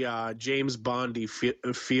very James Bondy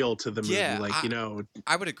feel to the movie. Yeah, Like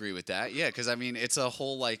I would agree with that. Yeah, because I mean, it's a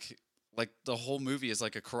whole like the whole movie is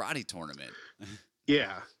like a karate tournament.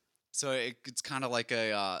 yeah, So it's kind of like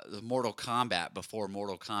a Mortal Kombat before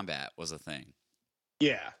Mortal Kombat was a thing.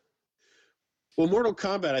 yeah. Well, Mortal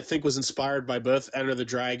Kombat I think was inspired by both Enter the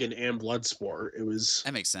Dragon and Bloodsport. It was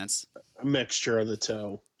That makes sense. a mixture of the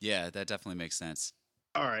two. Yeah, that definitely makes sense.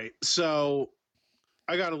 All right, so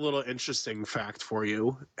I got a little interesting fact for you.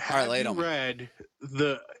 All right, lay it on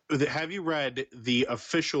me. Have you read the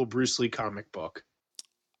official Bruce Lee comic book?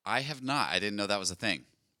 I have not. I didn't know that was a thing.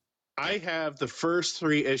 I have the first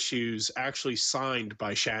 3 issues actually signed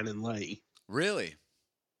by Shannon Lee. Really?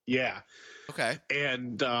 Yeah. Okay.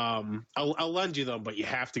 And I'll lend you them, but you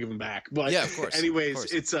have to give them back. But Yeah, of course. anyways, Of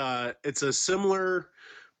course. it's a similar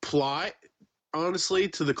plot, honestly,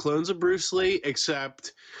 to the Clones of Bruce Lee,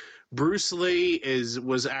 except Bruce Lee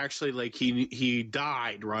was actually like he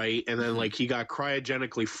died, right? And then Mhm. like he got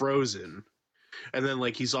cryogenically frozen. And then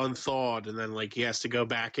like he's unthawed, and then like he has to go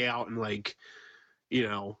back out and like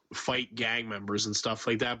fight gang members and stuff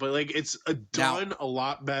like that. But like it's done a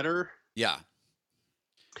lot better. Yeah.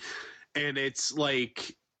 And it's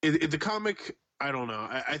like the comic, I don't know,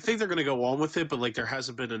 I think they're gonna go on with it, but like there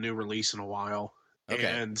hasn't been a new release in a while. Okay.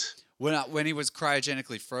 And When he was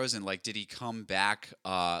cryogenically frozen, like, did he come back?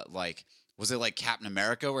 Like, was it like Captain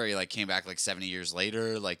America where he like came back like 70 years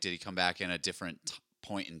later? Like, did he come back in a different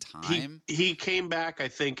point in time? he came back, I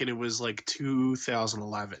think, and it was like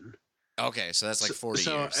 2011. Okay, so that's like 40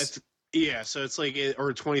 years. Yeah, so it's like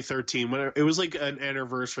or 2013. When it was like an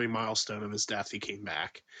anniversary milestone of his death, he came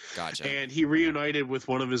back. Gotcha. And he reunited with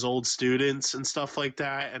one of his old students and stuff like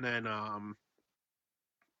that. And then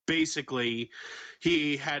basically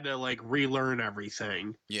he had to like relearn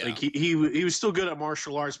everything. Yeah. Like he was still good at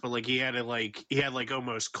martial arts, but like he had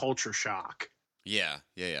almost culture shock Yeah.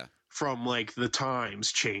 from like the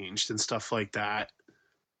times changed and stuff like that.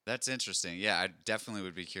 That's interesting. Yeah, I definitely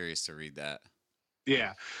would be curious to read that.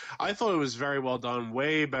 Yeah. I thought it was very well done,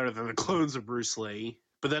 way better than the Clones of Bruce Lee.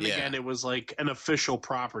 But then Yeah. again, it was like an official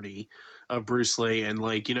property of Bruce Lee, and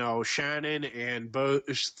like Shannon and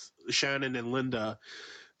Linda,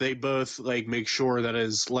 they both like make sure that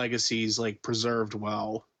his legacy's like preserved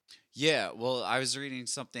well. Yeah, well, I was reading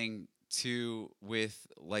something too with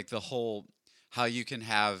like the whole how you can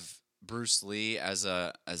have Bruce Lee as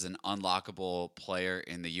an unlockable player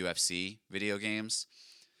in the UFC video games.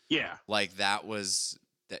 Yeah. Like that was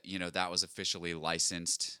that that was officially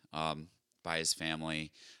licensed by his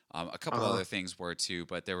family. A couple Uh-huh. other things were too,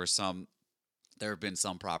 but there have been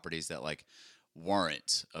some properties that like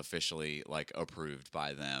weren't officially like approved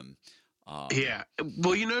by them. Um, Yeah.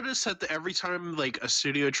 Well, you notice that every time like a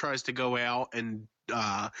studio tries to go out and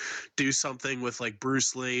do something with like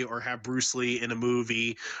Bruce Lee or have Bruce Lee in a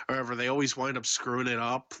movie or whatever, they always wind up screwing it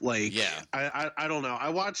up. Like yeah. I don't know. I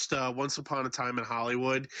watched Once Upon a Time in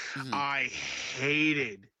Hollywood. Mhm. I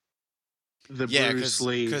hated the Yeah, Bruce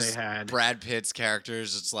Lee they because had. Brad Pitt's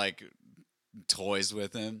characters, it's like toys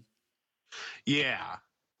with him. Yeah.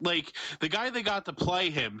 Like the guy they got to play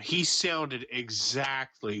him, he sounded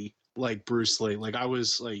exactly like Bruce Lee. I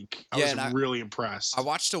Yeah, was and really I impressed.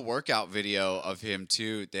 watched a workout video of him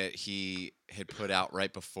too that he had put out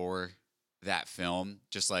right before that film,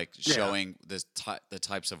 just like Yeah. showing the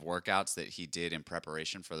types of workouts that he did in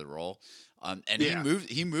preparation for the role. And Yeah.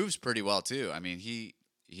 he moves pretty well too. I mean, he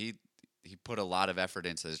he put a lot of effort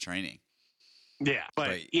into the training. Yeah,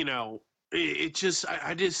 but But it just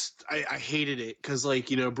I hated it because like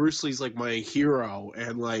Bruce Lee's like my hero,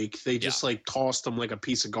 and like they yeah. just like tossed him like a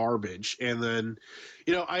piece of garbage, and then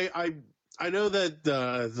you know I know that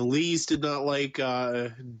the Lees did not like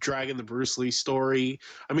dragging the Bruce Lee story.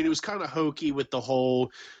 I mean, it was kind of hokey with the whole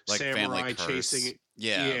Like family samurai curse. chasing,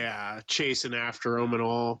 Yeah. yeah, chasing after him and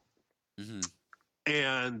all, Hmm.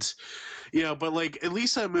 and but like at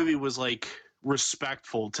least that movie was like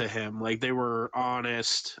respectful to him. Like they were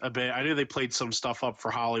honest a bit. I knew they played some stuff up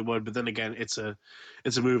for Hollywood, but then again, it's a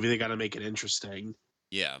movie. They got to make it interesting.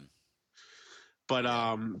 Yeah. But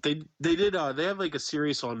Yeah. they have like a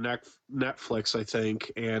series on Netflix, I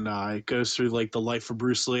think, and it goes through like the life of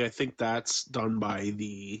Bruce Lee. I think that's done by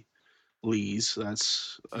the Lees.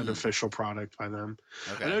 That's an Hmm. official product by them.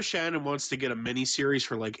 I Okay. know Shannon wants to get a mini series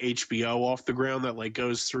for like HBO off the ground that like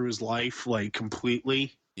goes through his life like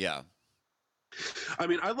completely. Yeah. I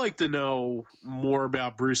mean, I'd like to know more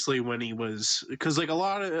about Bruce Lee when he was, because like a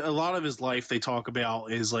lot of his life they talk about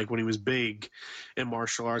is like when he was big in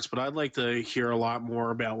martial arts, but I'd like to hear a lot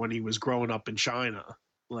more about when he was growing up in China.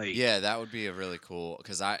 Like, Yeah, that would be a really cool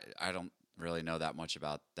because I don't really know that much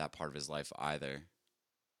about that part of his life either.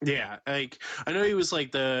 yeah, like I know he was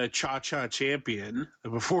like the Cha Cha champion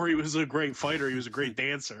before he was a great fighter. He was a great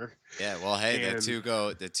dancer, Yeah, well, hey, and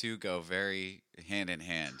the two go very hand in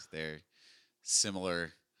hand. They're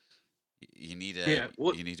similar. yeah,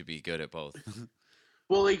 well, You need to be good at both.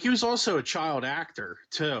 like he was also a child actor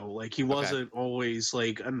too. Like he Okay. wasn't always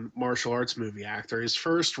like a martial arts movie actor. His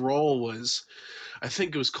first role was, I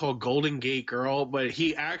think it was called Golden Gate Girl, but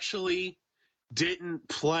he actually didn't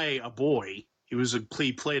play a boy.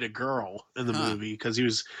 He played a girl in the Huh. movie because he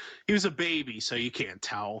was a baby, so you can't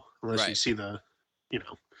tell unless you Right. see the you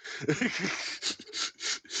know.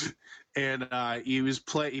 And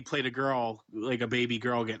he played a girl, like a baby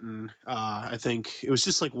girl getting I think it was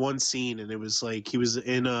just like one scene, and it was like he was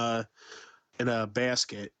in a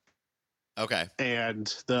basket, Okay.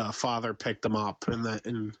 and the father picked him up,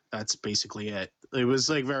 and that's basically it. It was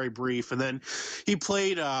like very brief, and then he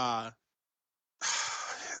played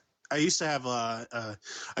I used to have I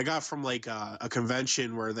got from like a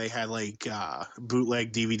convention where they had like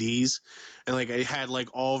bootleg DVDs, and like it had like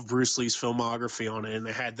all of Bruce Lee's filmography on it, and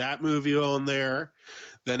it had that movie on there.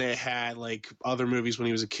 Then it had like other movies when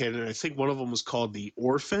he was a kid, and I think one of them was called The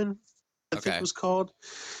Orphan. I think it Okay. was called,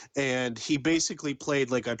 and he basically played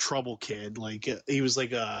like a trouble kid. Like he was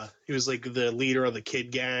like the leader of the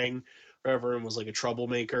kid gang, whatever, and was like a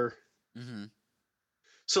troublemaker. Hmm.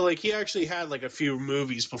 So like he actually had like a few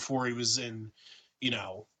movies before he was in, you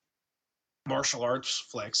know, martial arts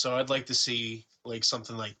flicks. So I'd like to see like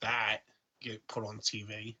something like that get put on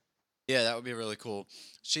TV. Yeah, that would be really cool.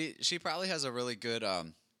 She probably has a really good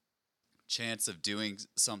chance of doing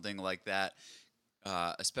something like that,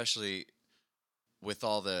 especially with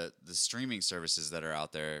all the streaming services that are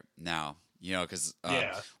out there now. You know, because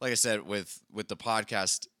Yeah. like I said, with the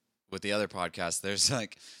podcast, with the other podcast,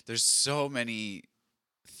 there's so many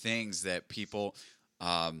things that people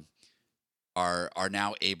um, are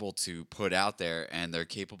now able to put out there and they're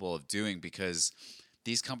capable of doing because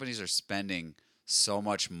these companies are spending so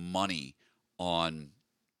much money on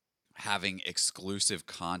having exclusive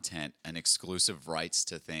content and exclusive rights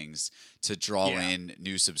to things to draw Yeah. in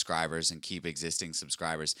new subscribers and keep existing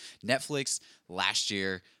subscribers. Netflix last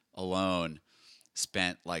year alone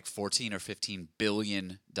spent like 14 or 15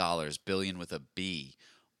 billion dollars, billion with a B,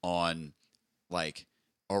 on like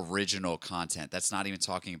original content. That's not even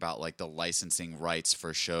talking about like the licensing rights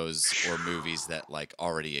for shows or movies that like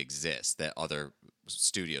already exist that other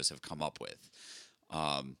studios have come up with.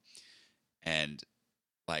 Um, and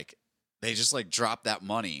like they just like drop that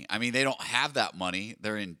money. I mean, they don't have that money;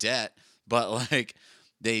 they're in debt, but like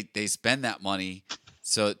they spend that money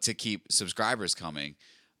so to keep subscribers coming.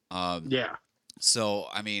 Um, Yeah. so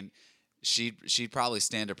I mean, she'd probably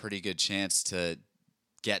stand a pretty good chance to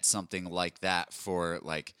get something like that for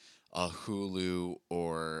like a Hulu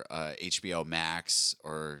or HBO Max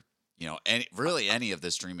or any of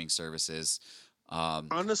the streaming services. Um,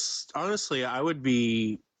 Honestly, I would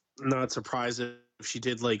be not surprised if she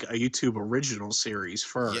did like a YouTube original series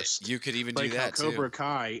yeah, first, you could even do like how that too. Cobra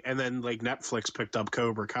Kai, and then like Netflix picked up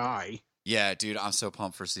Cobra Kai. Yeah, dude, I'm so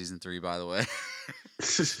pumped for season 3. By the way,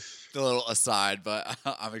 the little aside, but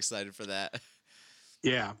I'm excited for that.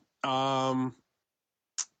 Yeah. Um.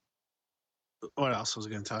 What else was I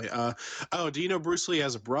going to tell you? Oh, do you know Bruce Lee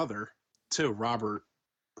has a brother too, Robert?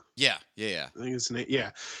 Yeah, yeah, yeah. I think his name.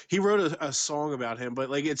 Yeah, he wrote a song about him, but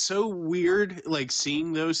like it's so weird, like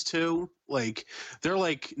seeing those two, like they're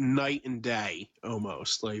like night and day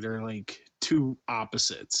almost. Like they're like two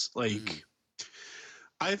opposites. Hmm. Like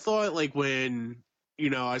I thought, like when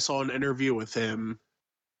I saw an interview with him,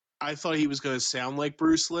 I thought he was going to sound like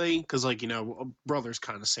Bruce Lee because, like brothers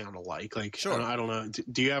kind of sound alike. Like Sure, I don't know.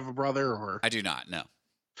 Do you have a brother or? I do not. No.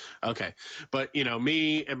 Okay. But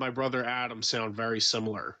me and my brother Adam sound very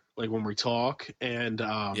similar, like when we talk. And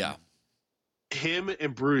Yeah. him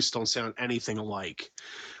and Bruce don't sound anything alike.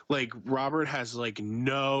 Like Robert has like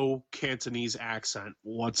no Cantonese accent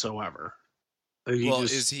whatsoever. Like, Well,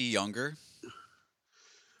 is he younger?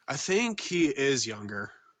 I think he is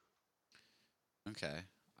younger. Okay.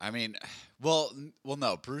 I mean, well,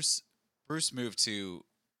 no. Bruce moved to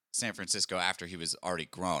San Francisco after he was already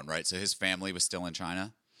grown, right? So his family was still in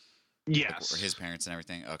China, like, or Yes. his parents and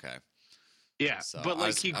everything. Okay. Yeah. So But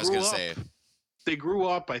like he I was grew gonna up. say, They grew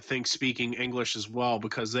up, I think, speaking English as well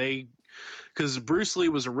because Bruce Lee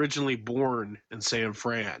was originally born in San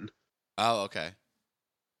Fran. oh, okay,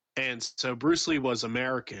 And so Bruce Lee was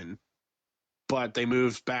American, but they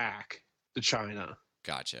moved back to China.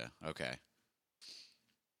 gotcha. Okay,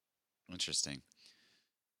 interesting.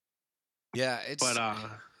 Yeah, But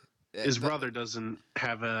it's his the, brother doesn't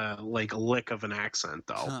have a lick of an accent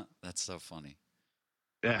though. that's so funny.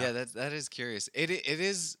 Yeah. Yeah, that is curious.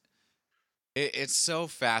 It's so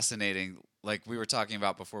fascinating. Like we were talking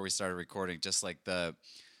about before we started recording, just like the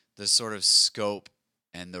sort of scope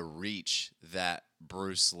and the reach that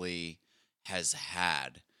Bruce Lee has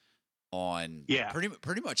had on Yeah.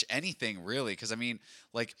 pretty much anything really. Because I mean,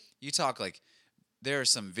 like you talk like there are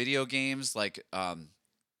some video games like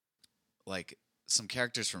some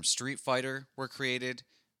characters from Street Fighter were created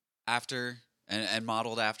after and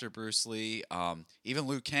modeled after Bruce Lee. Even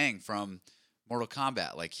Liu Kang from Mortal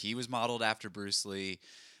Kombat, like he was modeled after Bruce Lee.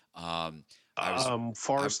 Um, I was, I,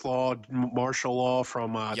 Forest law, martial law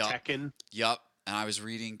from yup, Tekken. yup. And I was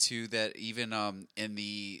reading too that even in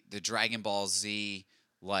the Dragon Ball Z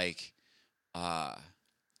like uh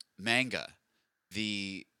manga,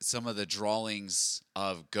 the some of the drawings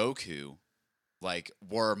of Goku like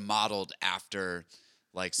were modeled after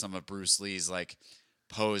like some of Bruce Lee's like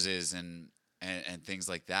poses and things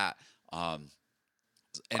like that. Um,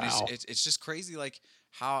 and Wow. it's just crazy like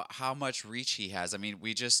how much reach he has. I mean,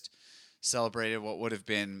 we just celebrated what would have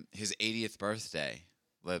been his 80th birthday.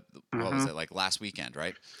 What was Hmm. it like last weekend,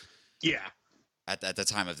 right? Yeah. At the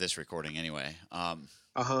time of this recording, anyway. Uh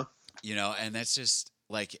huh. And that's just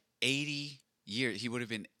like 80 years. He would have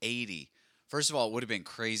been 80. First of all, it would have been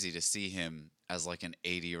crazy to see him as like an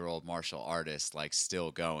 80-year-old martial artist, like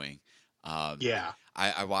still going. Um, Yeah.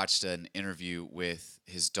 I watched an interview with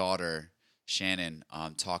his daughter Shannon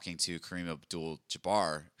talking to Kareem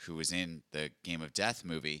Abdul-Jabbar, who was in the Game of Death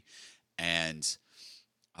movie, and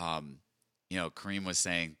um, Kareem was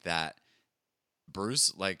saying that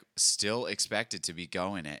Bruce like still expected to be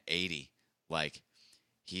going at 80, like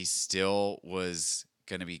he still was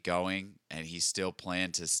going to be going, and he still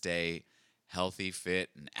planned to stay healthy, fit,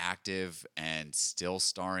 and active, and still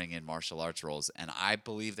starring in martial arts roles. And I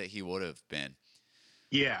believe that he would have been.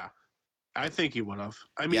 Yeah. I think he would have.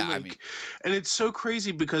 I Yeah, mean, I mean, like, and it's so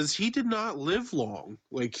crazy because he did not live long.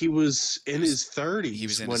 Like, he was he in was his he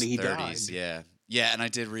was 30s in when his he 30s. died. Yeah. Yeah, and I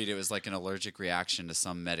did read it was like an allergic reaction to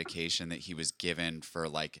some medication that he was given for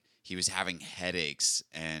like he was having headaches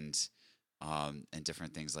and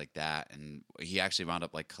different things like that, and he actually wound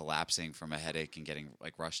up like collapsing from a headache and getting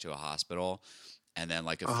like rushed to a hospital, and then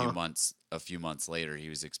like Uh-huh. a few months later, he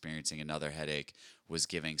was experiencing another headache. Was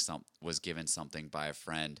given something by a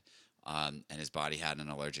friend, and his body had an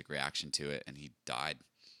allergic reaction to it, and he died.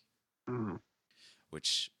 Mm.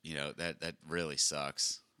 Which that really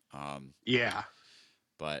sucks. Yeah.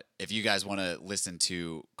 But if you guys want to listen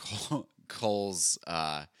to Cole's,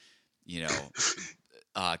 you know,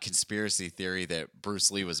 conspiracy theory that Bruce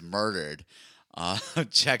Lee was murdered,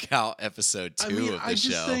 check out episode I 2 mean, of the show. I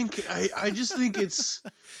just think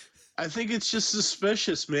I think it's just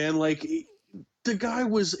suspicious, man. Like the guy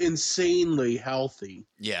was insanely healthy.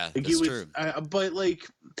 Yeah, Like he that's was, true. but like,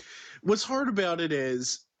 what's hard about it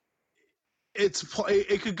is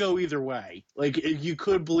it could go either way. Like you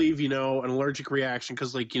could believe, an allergic reaction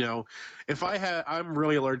because, like, if I'm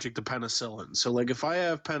really allergic to penicillin. So like, if I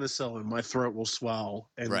have penicillin, my throat will swell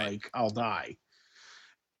and Right. like I'll die.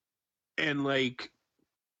 And like,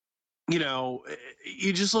 you know,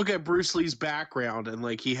 you just look at Bruce Lee's background and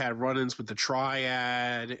like he had run-ins with the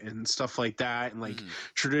Triad and stuff like that, and like Hmm.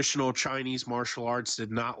 traditional Chinese martial arts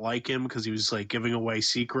did not like him because he was like giving away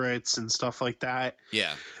secrets and stuff like that.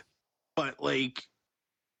 Yeah. But like,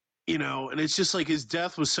 and it's just like his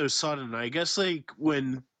death was so sudden. I guess like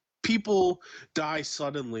when people die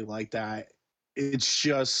suddenly like that, it's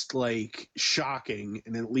just like shocking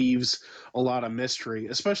and it leaves a lot of mystery,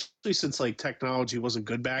 especially since like technology wasn't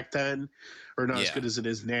good back then or not as Yeah. good as it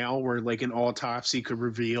is now, where like an autopsy could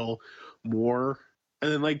reveal more. And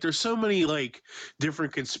then like there's so many like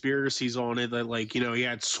different conspiracies on it that like, he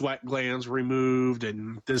had sweat glands removed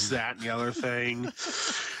and this, that, and the other thing.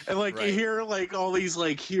 And like you Right. hear like all these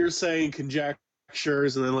like hearsay and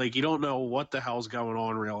conjectures, and then like you don't know what the hell's going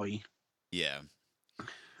on really. Yeah.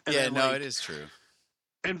 And Yeah. then No, it like, is true.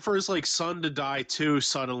 and for his like son to die too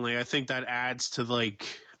suddenly, I think that adds to like,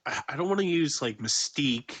 I don't want to use like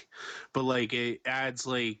mystique, but like it adds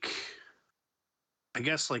like, I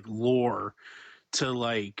guess like lore to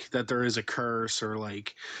like that there is a curse or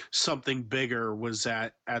like something bigger was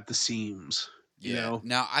at the seams, you Yeah. know.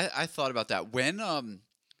 Now I thought about that. When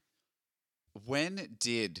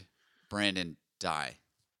did Brandon die?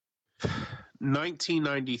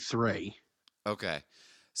 1993. Okay.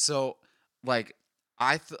 So like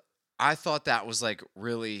I th- I thought that was like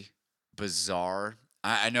really bizarre.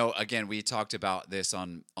 I know again we talked about this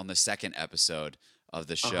on the second episode of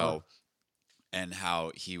the Uh-huh. show and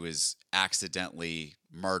how he was accidentally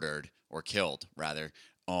murdered or killed rather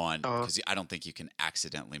on Uh because I don't think you can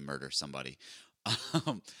accidentally murder somebody.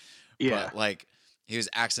 Um, yeah. but like he was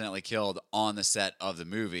accidentally killed on the set of the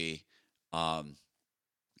movie um,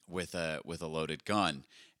 with a loaded gun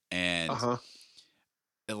and Uh-huh.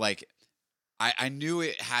 like I knew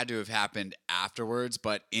it had to have happened afterwards,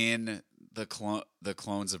 but in the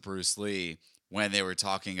clones of Bruce Lee, when they were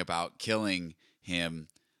talking about killing him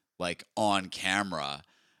like on camera,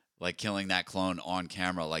 like killing that clone on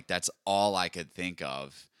camera, like that's all I could think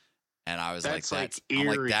of. And I was like, That's like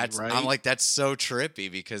eerie, I'm right? like, that's so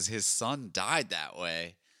trippy because his son died that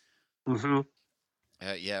way. Hmm.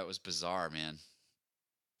 Yeah, it was bizarre, man.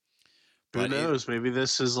 Who But it, knows? Maybe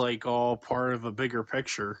this is like all part of a bigger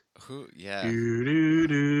picture. yeah, Do, do,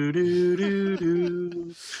 do, do, do,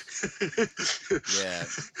 do. yeah.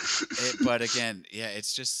 But again, yeah,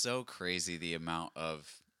 it's just so crazy the amount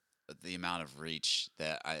of reach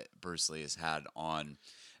that Bruce Lee has had on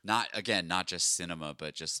not just cinema,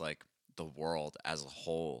 but just like the world as a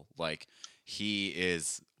whole. Like he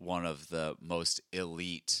is one of the most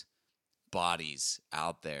elite bodies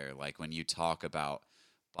out there. Like when you talk about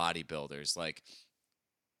bodybuilders, like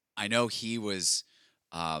I know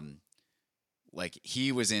um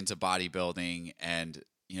he was into bodybuilding and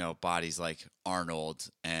bodies like Arnold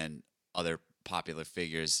and other popular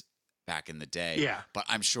figures back in the day, Yeah, but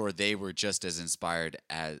I'm sure they were just as inspired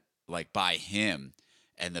as like by him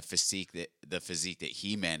and the physique that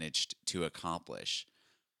he managed to accomplish.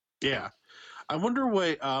 yeah. I wonder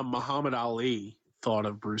what Muhammad Ali thought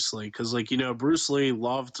of Bruce Lee, because like Bruce Lee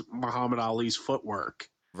loved Muhammad Ali's footwork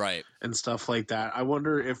Right. and stuff like that. I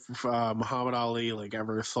wonder if Muhammad Ali like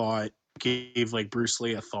ever gave like Bruce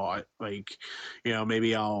Lee a thought, like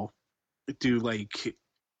maybe I'll do like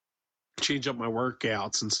change up my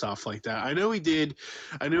workouts and stuff like that. I know he did.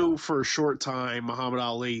 I know for a short time Muhammad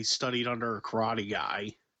Ali studied under a karate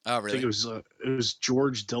guy. Oh, I think really? it was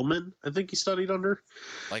George Dillman. I think he studied under.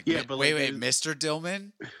 Like Yeah, but wait, like wait, Mr.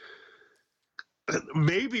 Dillman?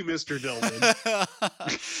 maybe Mr. Dillman.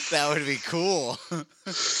 That would be cool.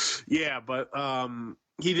 Yeah, but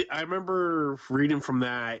I remember reading from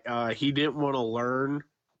that he didn't want to learn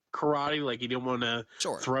karate, like he didn't want to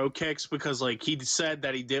Sure. throw kicks because like he said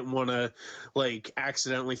that he didn't want to like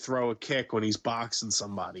accidentally throw a kick when he's boxing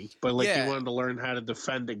somebody, but like he Yeah. wanted to learn how to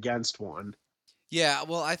defend against one. Yeah,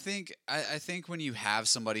 well, I think when you have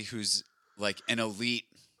somebody who's like an elite,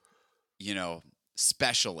 you know,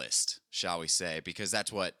 specialist, shall we say, because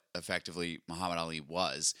that's what effectively Muhammad Ali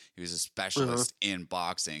was. He was a Uh-huh. specialist in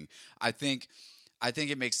boxing. I think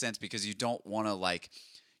it makes sense because you don't want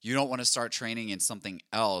to start training in something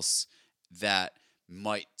else that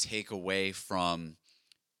might take away from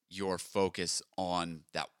your focus on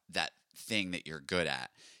that thing that you're good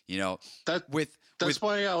at. You know, That with that's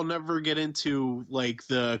why I'll never get into like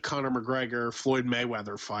the Conor McGregor Floyd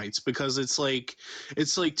Mayweather fights because it's like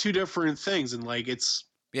two different things and like it's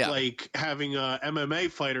yeah. like having a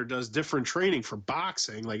MMA fighter does different training for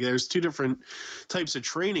boxing. Like there's two different types of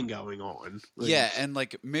training going on. Yeah, Like and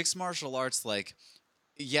like mixed martial arts, like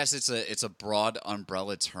yes, it's a broad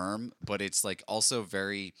umbrella term, but it's like also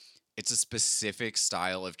very it's a specific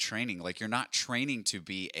style of training. Like you're not training to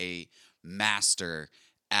be a master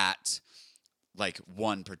at like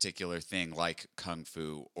one particular thing like kung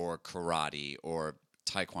fu or karate or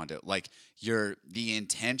taekwondo. Like the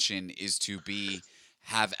intention is to be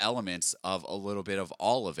have elements of a little bit of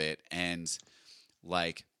all of it and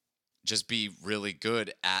like just be really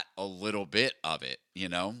good at a little bit of it, you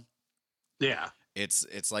know? yeah.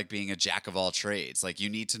 It's like being a jack of all trades. Like you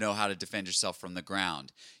need to know how to defend yourself from the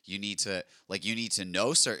ground. You need to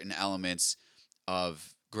know certain elements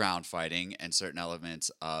of ground fighting and certain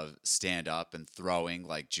elements of stand up and throwing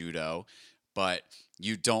like judo, but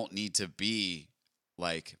you don't need to be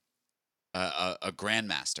like a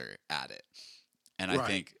grandmaster at it. And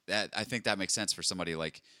Right. I think that makes sense for somebody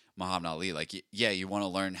like Muhammad Ali. Like, yeah, you want to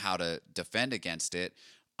learn how to defend against it,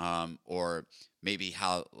 or maybe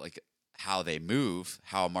how they move,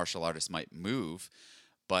 how a martial artist might move,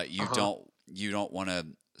 but Uh-huh. you don't want to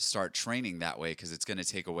start training that way because it's going to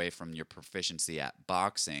take away from your proficiency at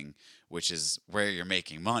boxing, which is where you're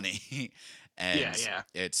making money. Yeah, And yeah.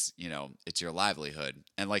 it's it's your livelihood,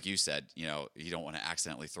 and like you said, you don't want to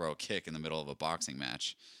accidentally throw a kick in the middle of a boxing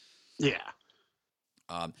match. Yeah.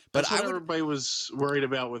 But That's what everybody was worried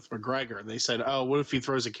about with McGregor. And they said, "Oh, what if he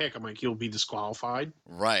throws a kick?" I'm like, "He'll be disqualified."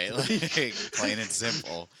 right, Like, like plain and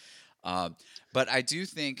simple. Um, but I do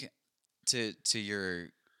think to your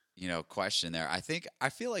question there, I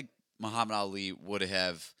feel like Muhammad Ali would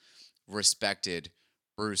have respected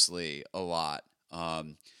Bruce Lee a lot,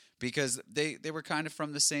 because they were kind of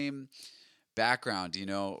from the same background.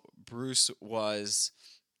 Bruce was,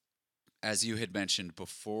 as you had mentioned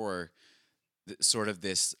before, sort of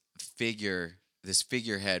this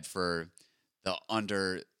figurehead for the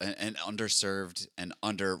an underserved and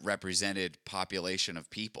underrepresented population of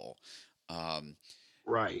people. Um,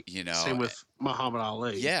 right. you know, Same with Muhammad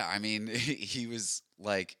Ali. yeah, I mean, he was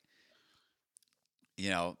like,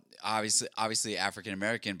 obviously African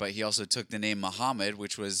American, but he also took the name Muhammad,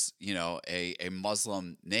 which was, a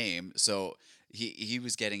Muslim name. So he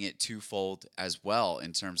was getting it twofold as well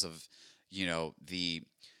in terms of,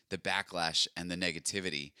 the backlash and the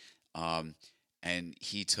negativity. Um, and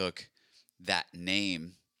he took that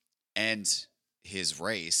name and his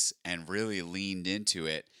race and really leaned into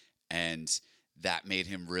it. And that made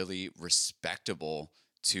him really respectable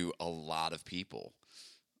to a lot of people.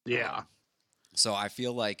 Yeah. Um, so I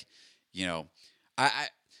feel like, you know, I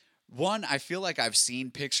one, I feel like I've seen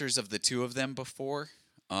pictures of the two of them before.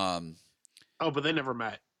 Um, Oh, but they never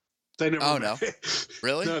met. They never oh met. no,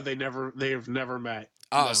 really? No, they have never met.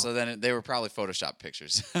 Oh, No. so then they were probably Photoshop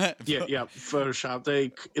pictures. Yeah, yeah. Photoshop.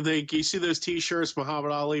 They. You see those T-shirts,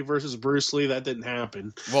 Muhammad Ali versus Bruce Lee? That didn't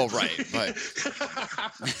happen. Well, right,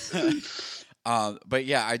 but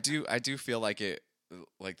yeah, I do feel like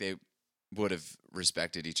like they would have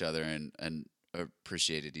respected each other and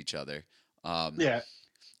appreciated each other. Um, Yeah.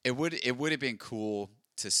 it would have been cool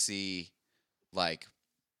to see, like,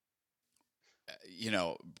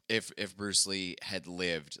 if Bruce Lee had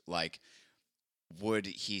lived, like, would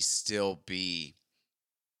he still be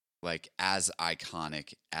like as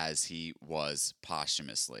iconic as he was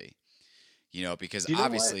posthumously? Because You know what?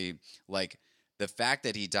 obviously, like, the fact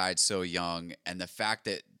that he died so young and the fact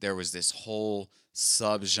that there was this whole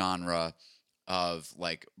subgenre of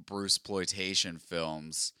like Bruce exploitation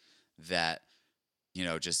films that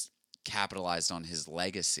just capitalized on his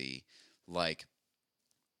legacy. Like,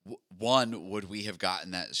 one, would we have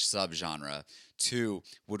gotten that subgenre? Two,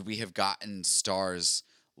 would we have gotten stars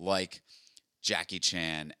like Jackie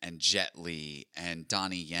Chan and Jet Li and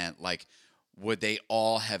Donnie Yen? Like, would they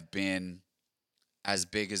all have been as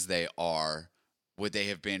big as they are? Would they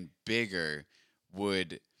have been bigger?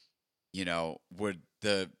 Would would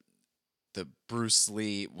the the Bruce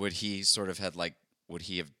Lee, would he sort of had like would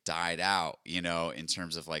he have died out, in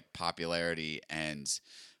terms of like popularity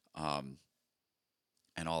um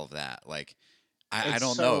and all of that? Like I It's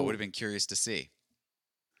don't know. It would have so been curious to see.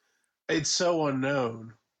 it's so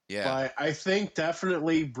unknown. Yeah. But I think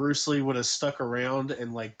definitely Bruce Lee would have stuck around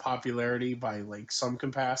in like popularity by like some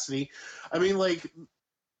capacity. I mean, like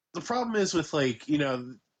the problem is with like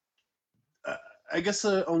uh, I guess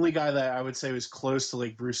the only guy that I would say was close to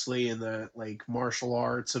like Bruce Lee in the like martial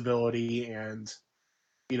arts ability and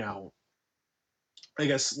you know I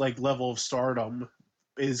guess like level of stardom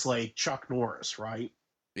is like Chuck Norris, right?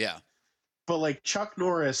 Yeah. But like Chuck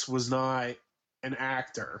Norris was not an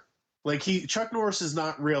actor. Like Chuck Norris is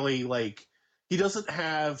not really like he doesn't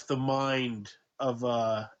have the mind of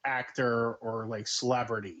a actor or like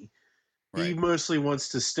celebrity. He Right. mostly wants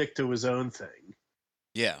to stick to his own thing.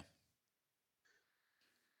 Yeah.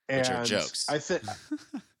 Which are And jokes. I think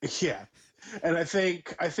yeah. And I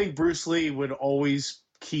think Bruce Lee would always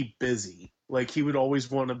keep busy. Like he would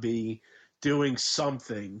always want to be doing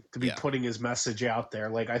something to be Yeah. putting his message out there.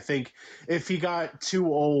 Like I think if he got too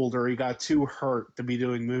old or he got too hurt to be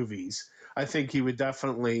doing movies, I think he would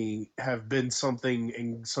definitely have been something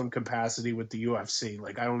in some capacity with the UFC.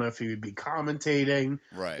 Like I don't know if he would be commentating,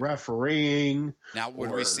 Right. refereeing, Now,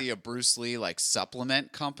 would we or see a Bruce Lee like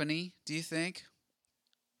supplement company, do you think?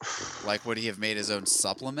 Like, would he have made his own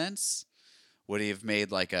supplements? Would he have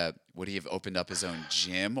opened up his own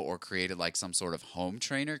gym or created like some sort of home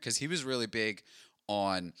trainer? Because he was really big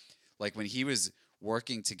on, like, when he was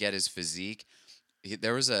working to get his physique,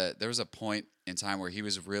 there was a point in time where he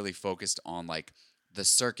was really focused on like the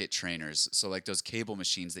circuit trainers. So like those cable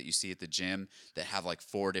machines that you see at the gym that have like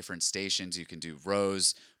four different stations. You can do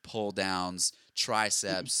rows, pull downs,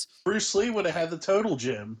 triceps. Bruce Lee would have Like had the total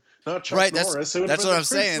gym, not Chuck right, that's Norris. It would have that's been what the I'm Bruce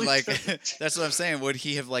saying. Lee Like total gym. that's what I'm saying. Would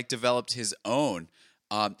he have like developed his own?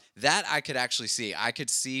 That I could actually see. I could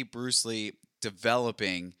see Bruce Lee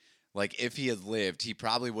developing, like if he had lived, he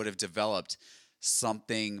probably would have developed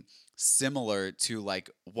something similar to like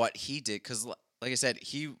what he did. Because like I said,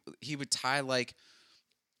 he would tie like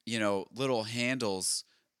little handles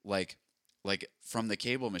like from the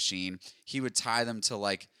cable machine. He would tie them to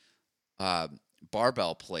like uh,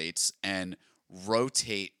 barbell plates and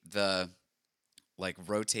rotate the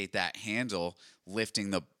rotate that handle,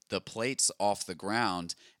 lifting the plates off the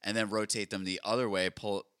ground, and then rotate them the other way,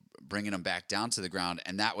 bringing them back down to the ground,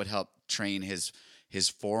 and that would help train his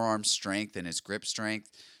forearm strength and his grip strength.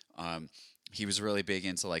 Um, he was really big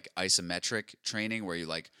into like isometric training, where you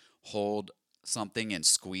like hold something and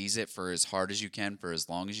squeeze it for as hard as you can for as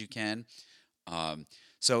long as you can. Um,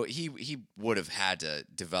 so he would have had to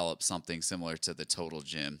develop something similar to the Total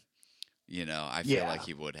Gym. I feel like Yeah,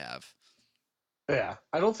 he would have. yeah.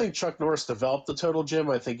 I don't think Chuck Norris developed the total gym.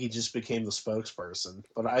 I think he just became the spokesperson.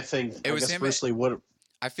 But It I was guess him. Bruce Lee would.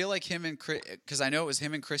 I feel like him and because I know it was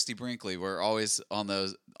him and Christy Brinkley were always on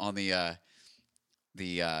the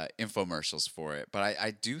infomercials for it. But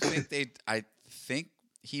I do think I think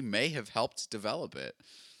he may have helped develop it.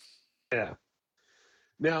 Yeah.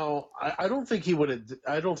 Now I don't think he would have.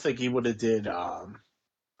 I don't think he would have did a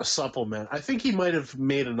supplement. I think he might have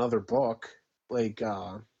made another book like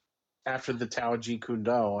after the Tao Ji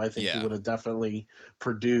Kundo. I think he Yeah, would have definitely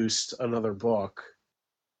produced another book.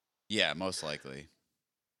 yeah, most likely.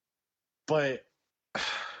 But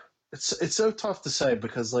it's so tough to say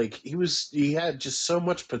because like he had just so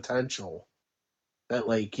much potential that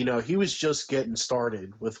like he was just getting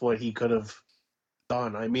started with what he could have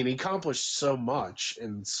done. I mean, he accomplished so much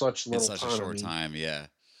in such In little such a time. short time, yeah.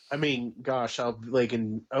 I mean, gosh, I'll like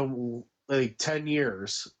in like 10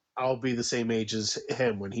 years, I'll be the same age as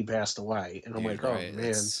him when he passed away, and I'm Dude, like, oh right? man,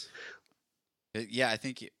 Yeah, I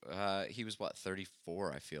think he was what,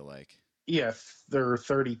 34, I feel like. yeah, they're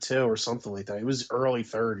 32 or something like that. He was early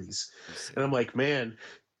 30s, Let me and see. I'm like, man,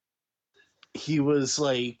 he was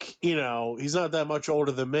like, he's not that much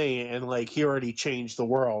older than me, and like he already changed the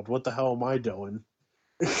world. What the hell am I doing?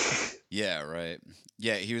 Yeah, right.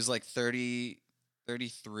 Yeah, he was like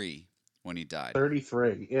 33 when he died.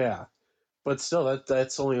 33, yeah, but still,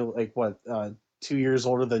 that's only like what 2 years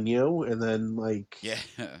older than you, and then like Yeah.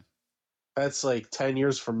 that's like 10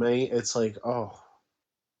 years from me. It's like, oh,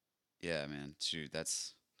 Yeah, man. Shoot,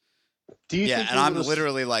 that's do you yeah, think and he would I'm have?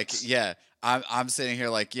 literally like, yeah, I'm sitting here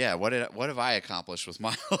like, yeah, what have I accomplished with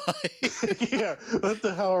my life? Yeah, what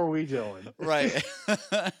the hell are we doing? Right.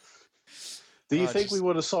 Do you think we Just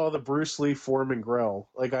would have saw the Bruce Lee Foreman grill?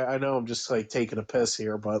 Like, I know I'm just like taking a piss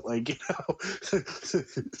here, but like,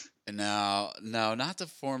 no, no, not the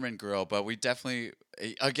Foreman grill, but we definitely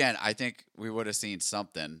again, I think we would have seen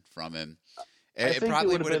something from him. I It think it probably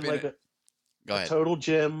would have would have been been like a. Go a ahead. total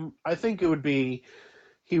gym. I think it would be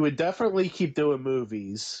he would definitely keep doing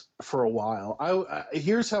movies for a while.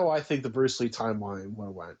 Here's how I think the Bruce Lee timeline would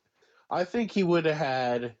have went. I think he would have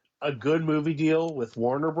had a good movie deal with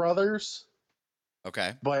Warner Brothers,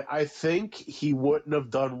 Okay. but I think he wouldn't have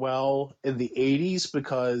done well in the 80s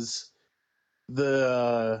because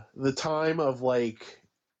the time of like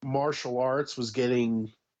martial arts was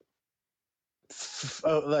getting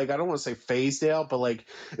like I don't want to say phased out, but like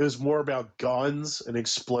it was more about guns and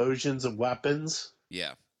explosions and weapons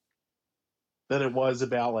Yeah. than it was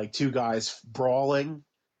about like two guys brawling.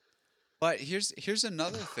 But here's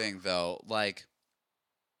another thing though. Like,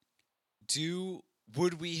 do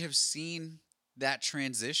would we have seen that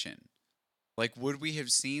transition? Like, would we have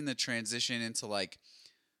seen the transition into like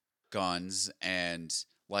guns and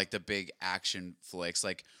like the big action flicks?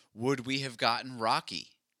 Like, would we have gotten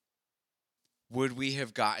Rocky? Would we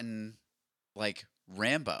have gotten like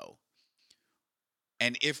Rambo?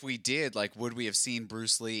 And if we did, like, would we have seen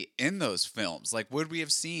Bruce Lee in those films? Like, would we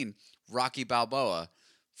have seen Rocky Balboa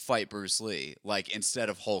fight Bruce Lee, like, instead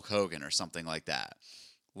of Hulk Hogan or something like that?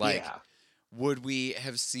 Like, Yeah. would we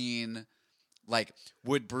have seen, like,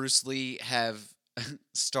 would Bruce Lee have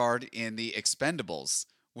starred in the Expendables?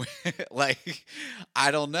 Like, I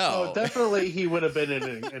don't Oh, know. definitely he would have been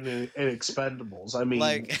in Expendables. I mean,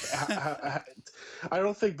 Like, I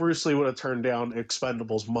don't think Bruce Lee would have turned down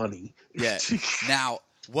Expendables money. yeah. Now,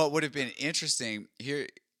 what would have been interesting here?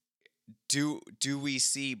 Do we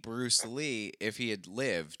see Bruce Lee if he had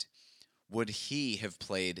lived? Would he have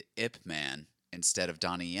played Ip Man instead of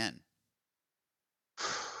Donnie Yen?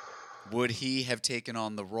 Would he have taken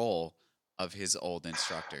on the role of his old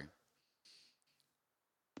instructor?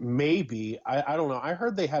 Maybe. I don't know. I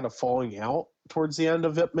heard they had a falling out towards the end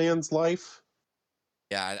of Ip Man's life,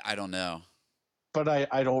 Yeah, I don't know. but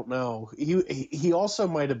I don't know. He also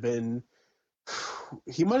might have been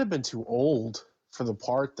he might have been too old for the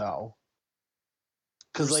part though,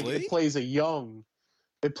 because Bruce like Lee? it plays a young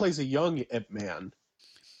Ip Man.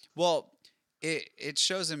 Well, it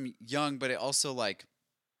shows him young, but it also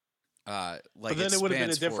But like then it it would have been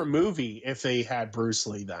a spans for. different movie if they had Bruce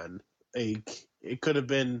Lee then. Like it could have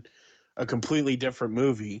been a completely different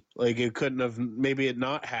movie. Like it couldn't have maybe it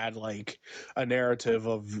not had like a narrative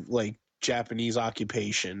of like Japanese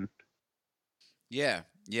occupation. Yeah,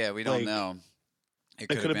 yeah, we don't Like know. It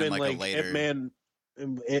it could could have have been been like a like later,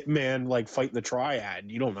 Ip Man like fighting the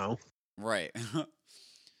triad. You don't know. right?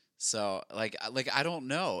 So like I don't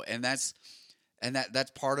know, and that's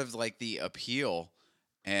part of like the appeal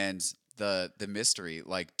and the mystery.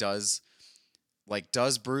 Does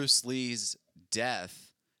Bruce Lee's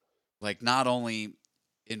death like not only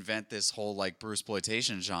invent this whole like Bruce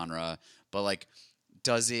exploitation genre, but like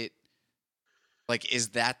does it like is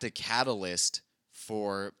that the catalyst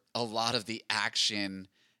for a lot of the action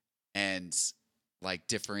and like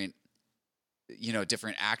different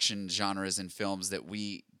action genres and films that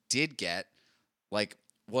we did get? Like,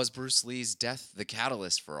 was Bruce Lee's death the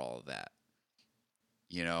catalyst for all of that?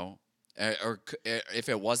 You know, if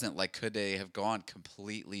it wasn't, like, could they have gone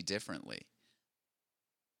completely differently?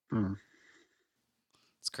 Hmm.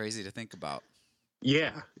 It's crazy to think about.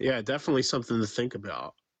 Yeah, yeah, definitely something to think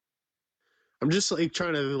about. I'm just like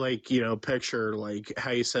trying to like, picture like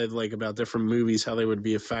how you said like about different movies, how they would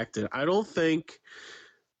be affected. I don't think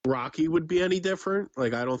Rocky would be any different.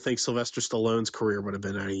 Like I don't think Sylvester Stallone's career would have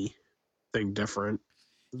been anything different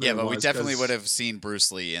than Yeah, it but we was definitely would because have seen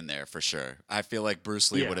Bruce Lee in there for sure. I feel like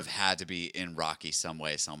Bruce Lee would yeah, have had to be in Rocky some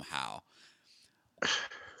way, somehow.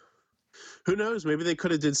 who knows? Maybe they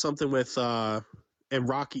could have did something with in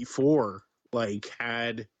Rocky 4 like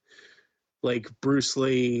had like Bruce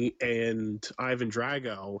Lee and Ivan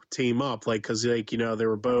Drago team up, like because like they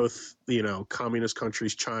were both communist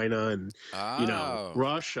countries, China and Oh.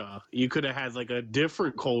 Russia. You could have had like a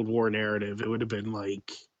different Cold War narrative. It would have been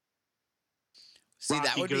like See,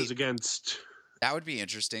 Rocky goes against that would be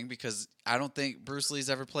interesting because I don't think Bruce Lee's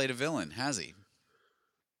ever played a villain, has he?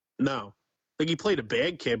 no, like he played a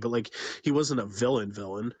bad kid, but like he wasn't a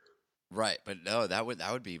villain. Right, but no, that would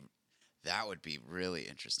be really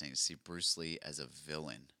interesting to see Bruce Lee as a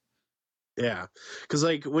villain. Yeah, because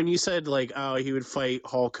like when you said like oh he would fight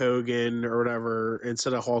Hulk Hogan or whatever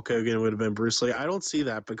instead of Hulk Hogan it would have been Bruce Lee. I don't see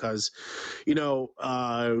that because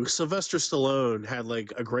Sylvester Stallone had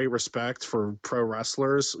like a great respect for pro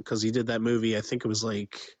wrestlers because he did that movie. I think it was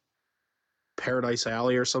like Paradise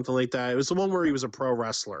Alley or something like that. It was the one where he was a pro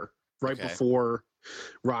wrestler right Okay. before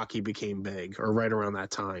Rocky became big or right around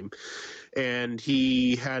that time, and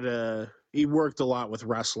he worked a lot with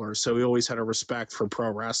wrestlers, so he always had a respect for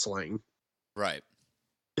pro wrestling. Right.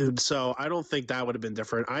 And so I don't think that would have been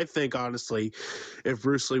different. I think honestly, if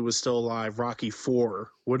Bruce Lee was still alive, Rocky 4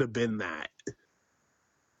 would have been that.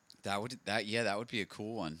 That would be a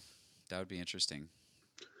cool one. That would be interesting.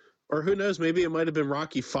 Or who knows, maybe it might have been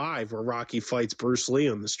Rocky 5 where Rocky fights Bruce Lee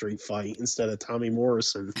on the street fight instead of Tommy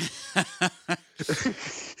Morrison.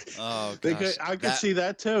 Oh gosh. I could see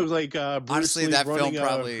that too. Like Bruce honestly, Lee that running film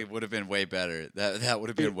probably would have been way better. That would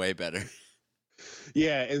have been way better.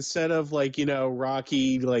 Yeah, instead of like,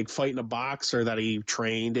 Rocky like fighting a boxer that he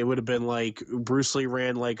trained, it would have been like Bruce Lee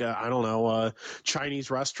ran like a Chinese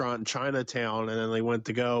restaurant in Chinatown, and then they went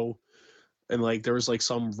to go and like there was like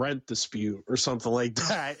some rent dispute or something like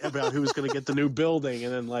that about who was going to get the new building,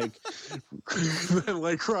 and then like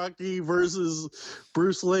Rocky versus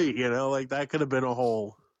Bruce Lee, like that could have been a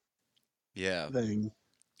whole thing.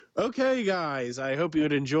 Okay, guys, I hope you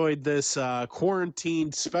had enjoyed this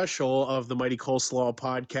quarantine special of the Mighty Coleslaw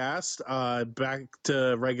podcast. Back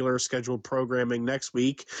to regular scheduled programming next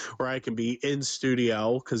week, where I can be in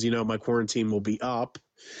studio because, my quarantine will be up.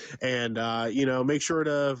 And, make sure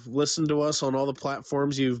to listen to us on all the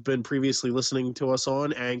platforms you've been previously listening to us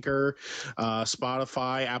on: Anchor,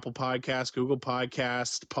 Spotify, Apple Podcasts, Google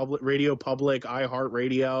Podcasts, Radio Public,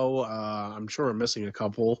 iHeartRadio. I'm sure I'm missing a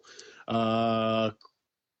couple.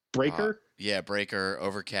 Breaker? Breaker,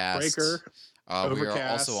 Overcast. Overcast. We are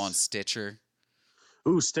also on Stitcher.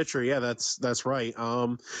 Ooh, Stitcher. Yeah, that's right.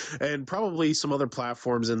 And probably some other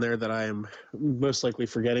platforms in there that I am most likely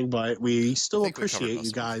forgetting, but we still appreciate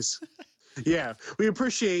you guys. Yeah, we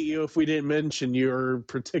appreciate you if we didn't mention your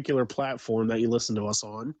particular platform that you listen to us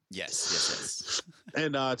on. Yes.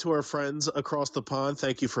 And to our friends across the pond,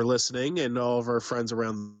 thank you for listening, and all of our friends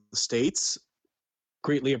around the States.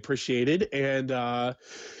 Greatly appreciated. And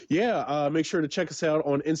make sure to check us out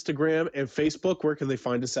on Instagram and Facebook. Where can they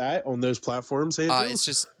find us at on those platforms, Andrew? It's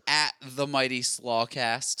just at the Mighty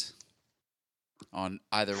Slawcast on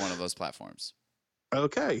either one of those platforms.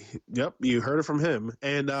 Okay. Yep. You heard it from him.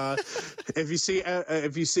 And if you see the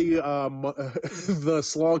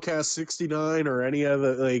Slawcast 69 or any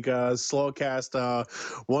other Slawcast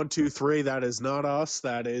 1, 2, 3, that is not us.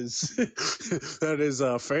 That is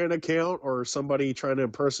a fan account or somebody trying to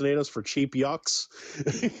impersonate us for cheap yucks.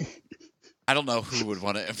 I don't know who would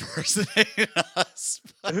want to impersonate us.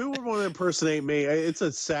 Who would want to impersonate me? It's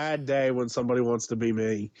a sad day when somebody wants to be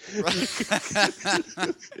me.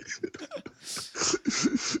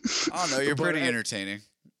 Oh, no, you're pretty entertaining.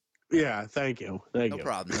 Yeah, thank you. No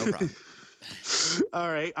problem.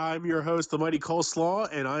 All right, I'm your host, the Mighty Coleslaw,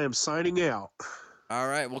 and I am signing out. All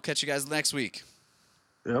right, we'll catch you guys next week.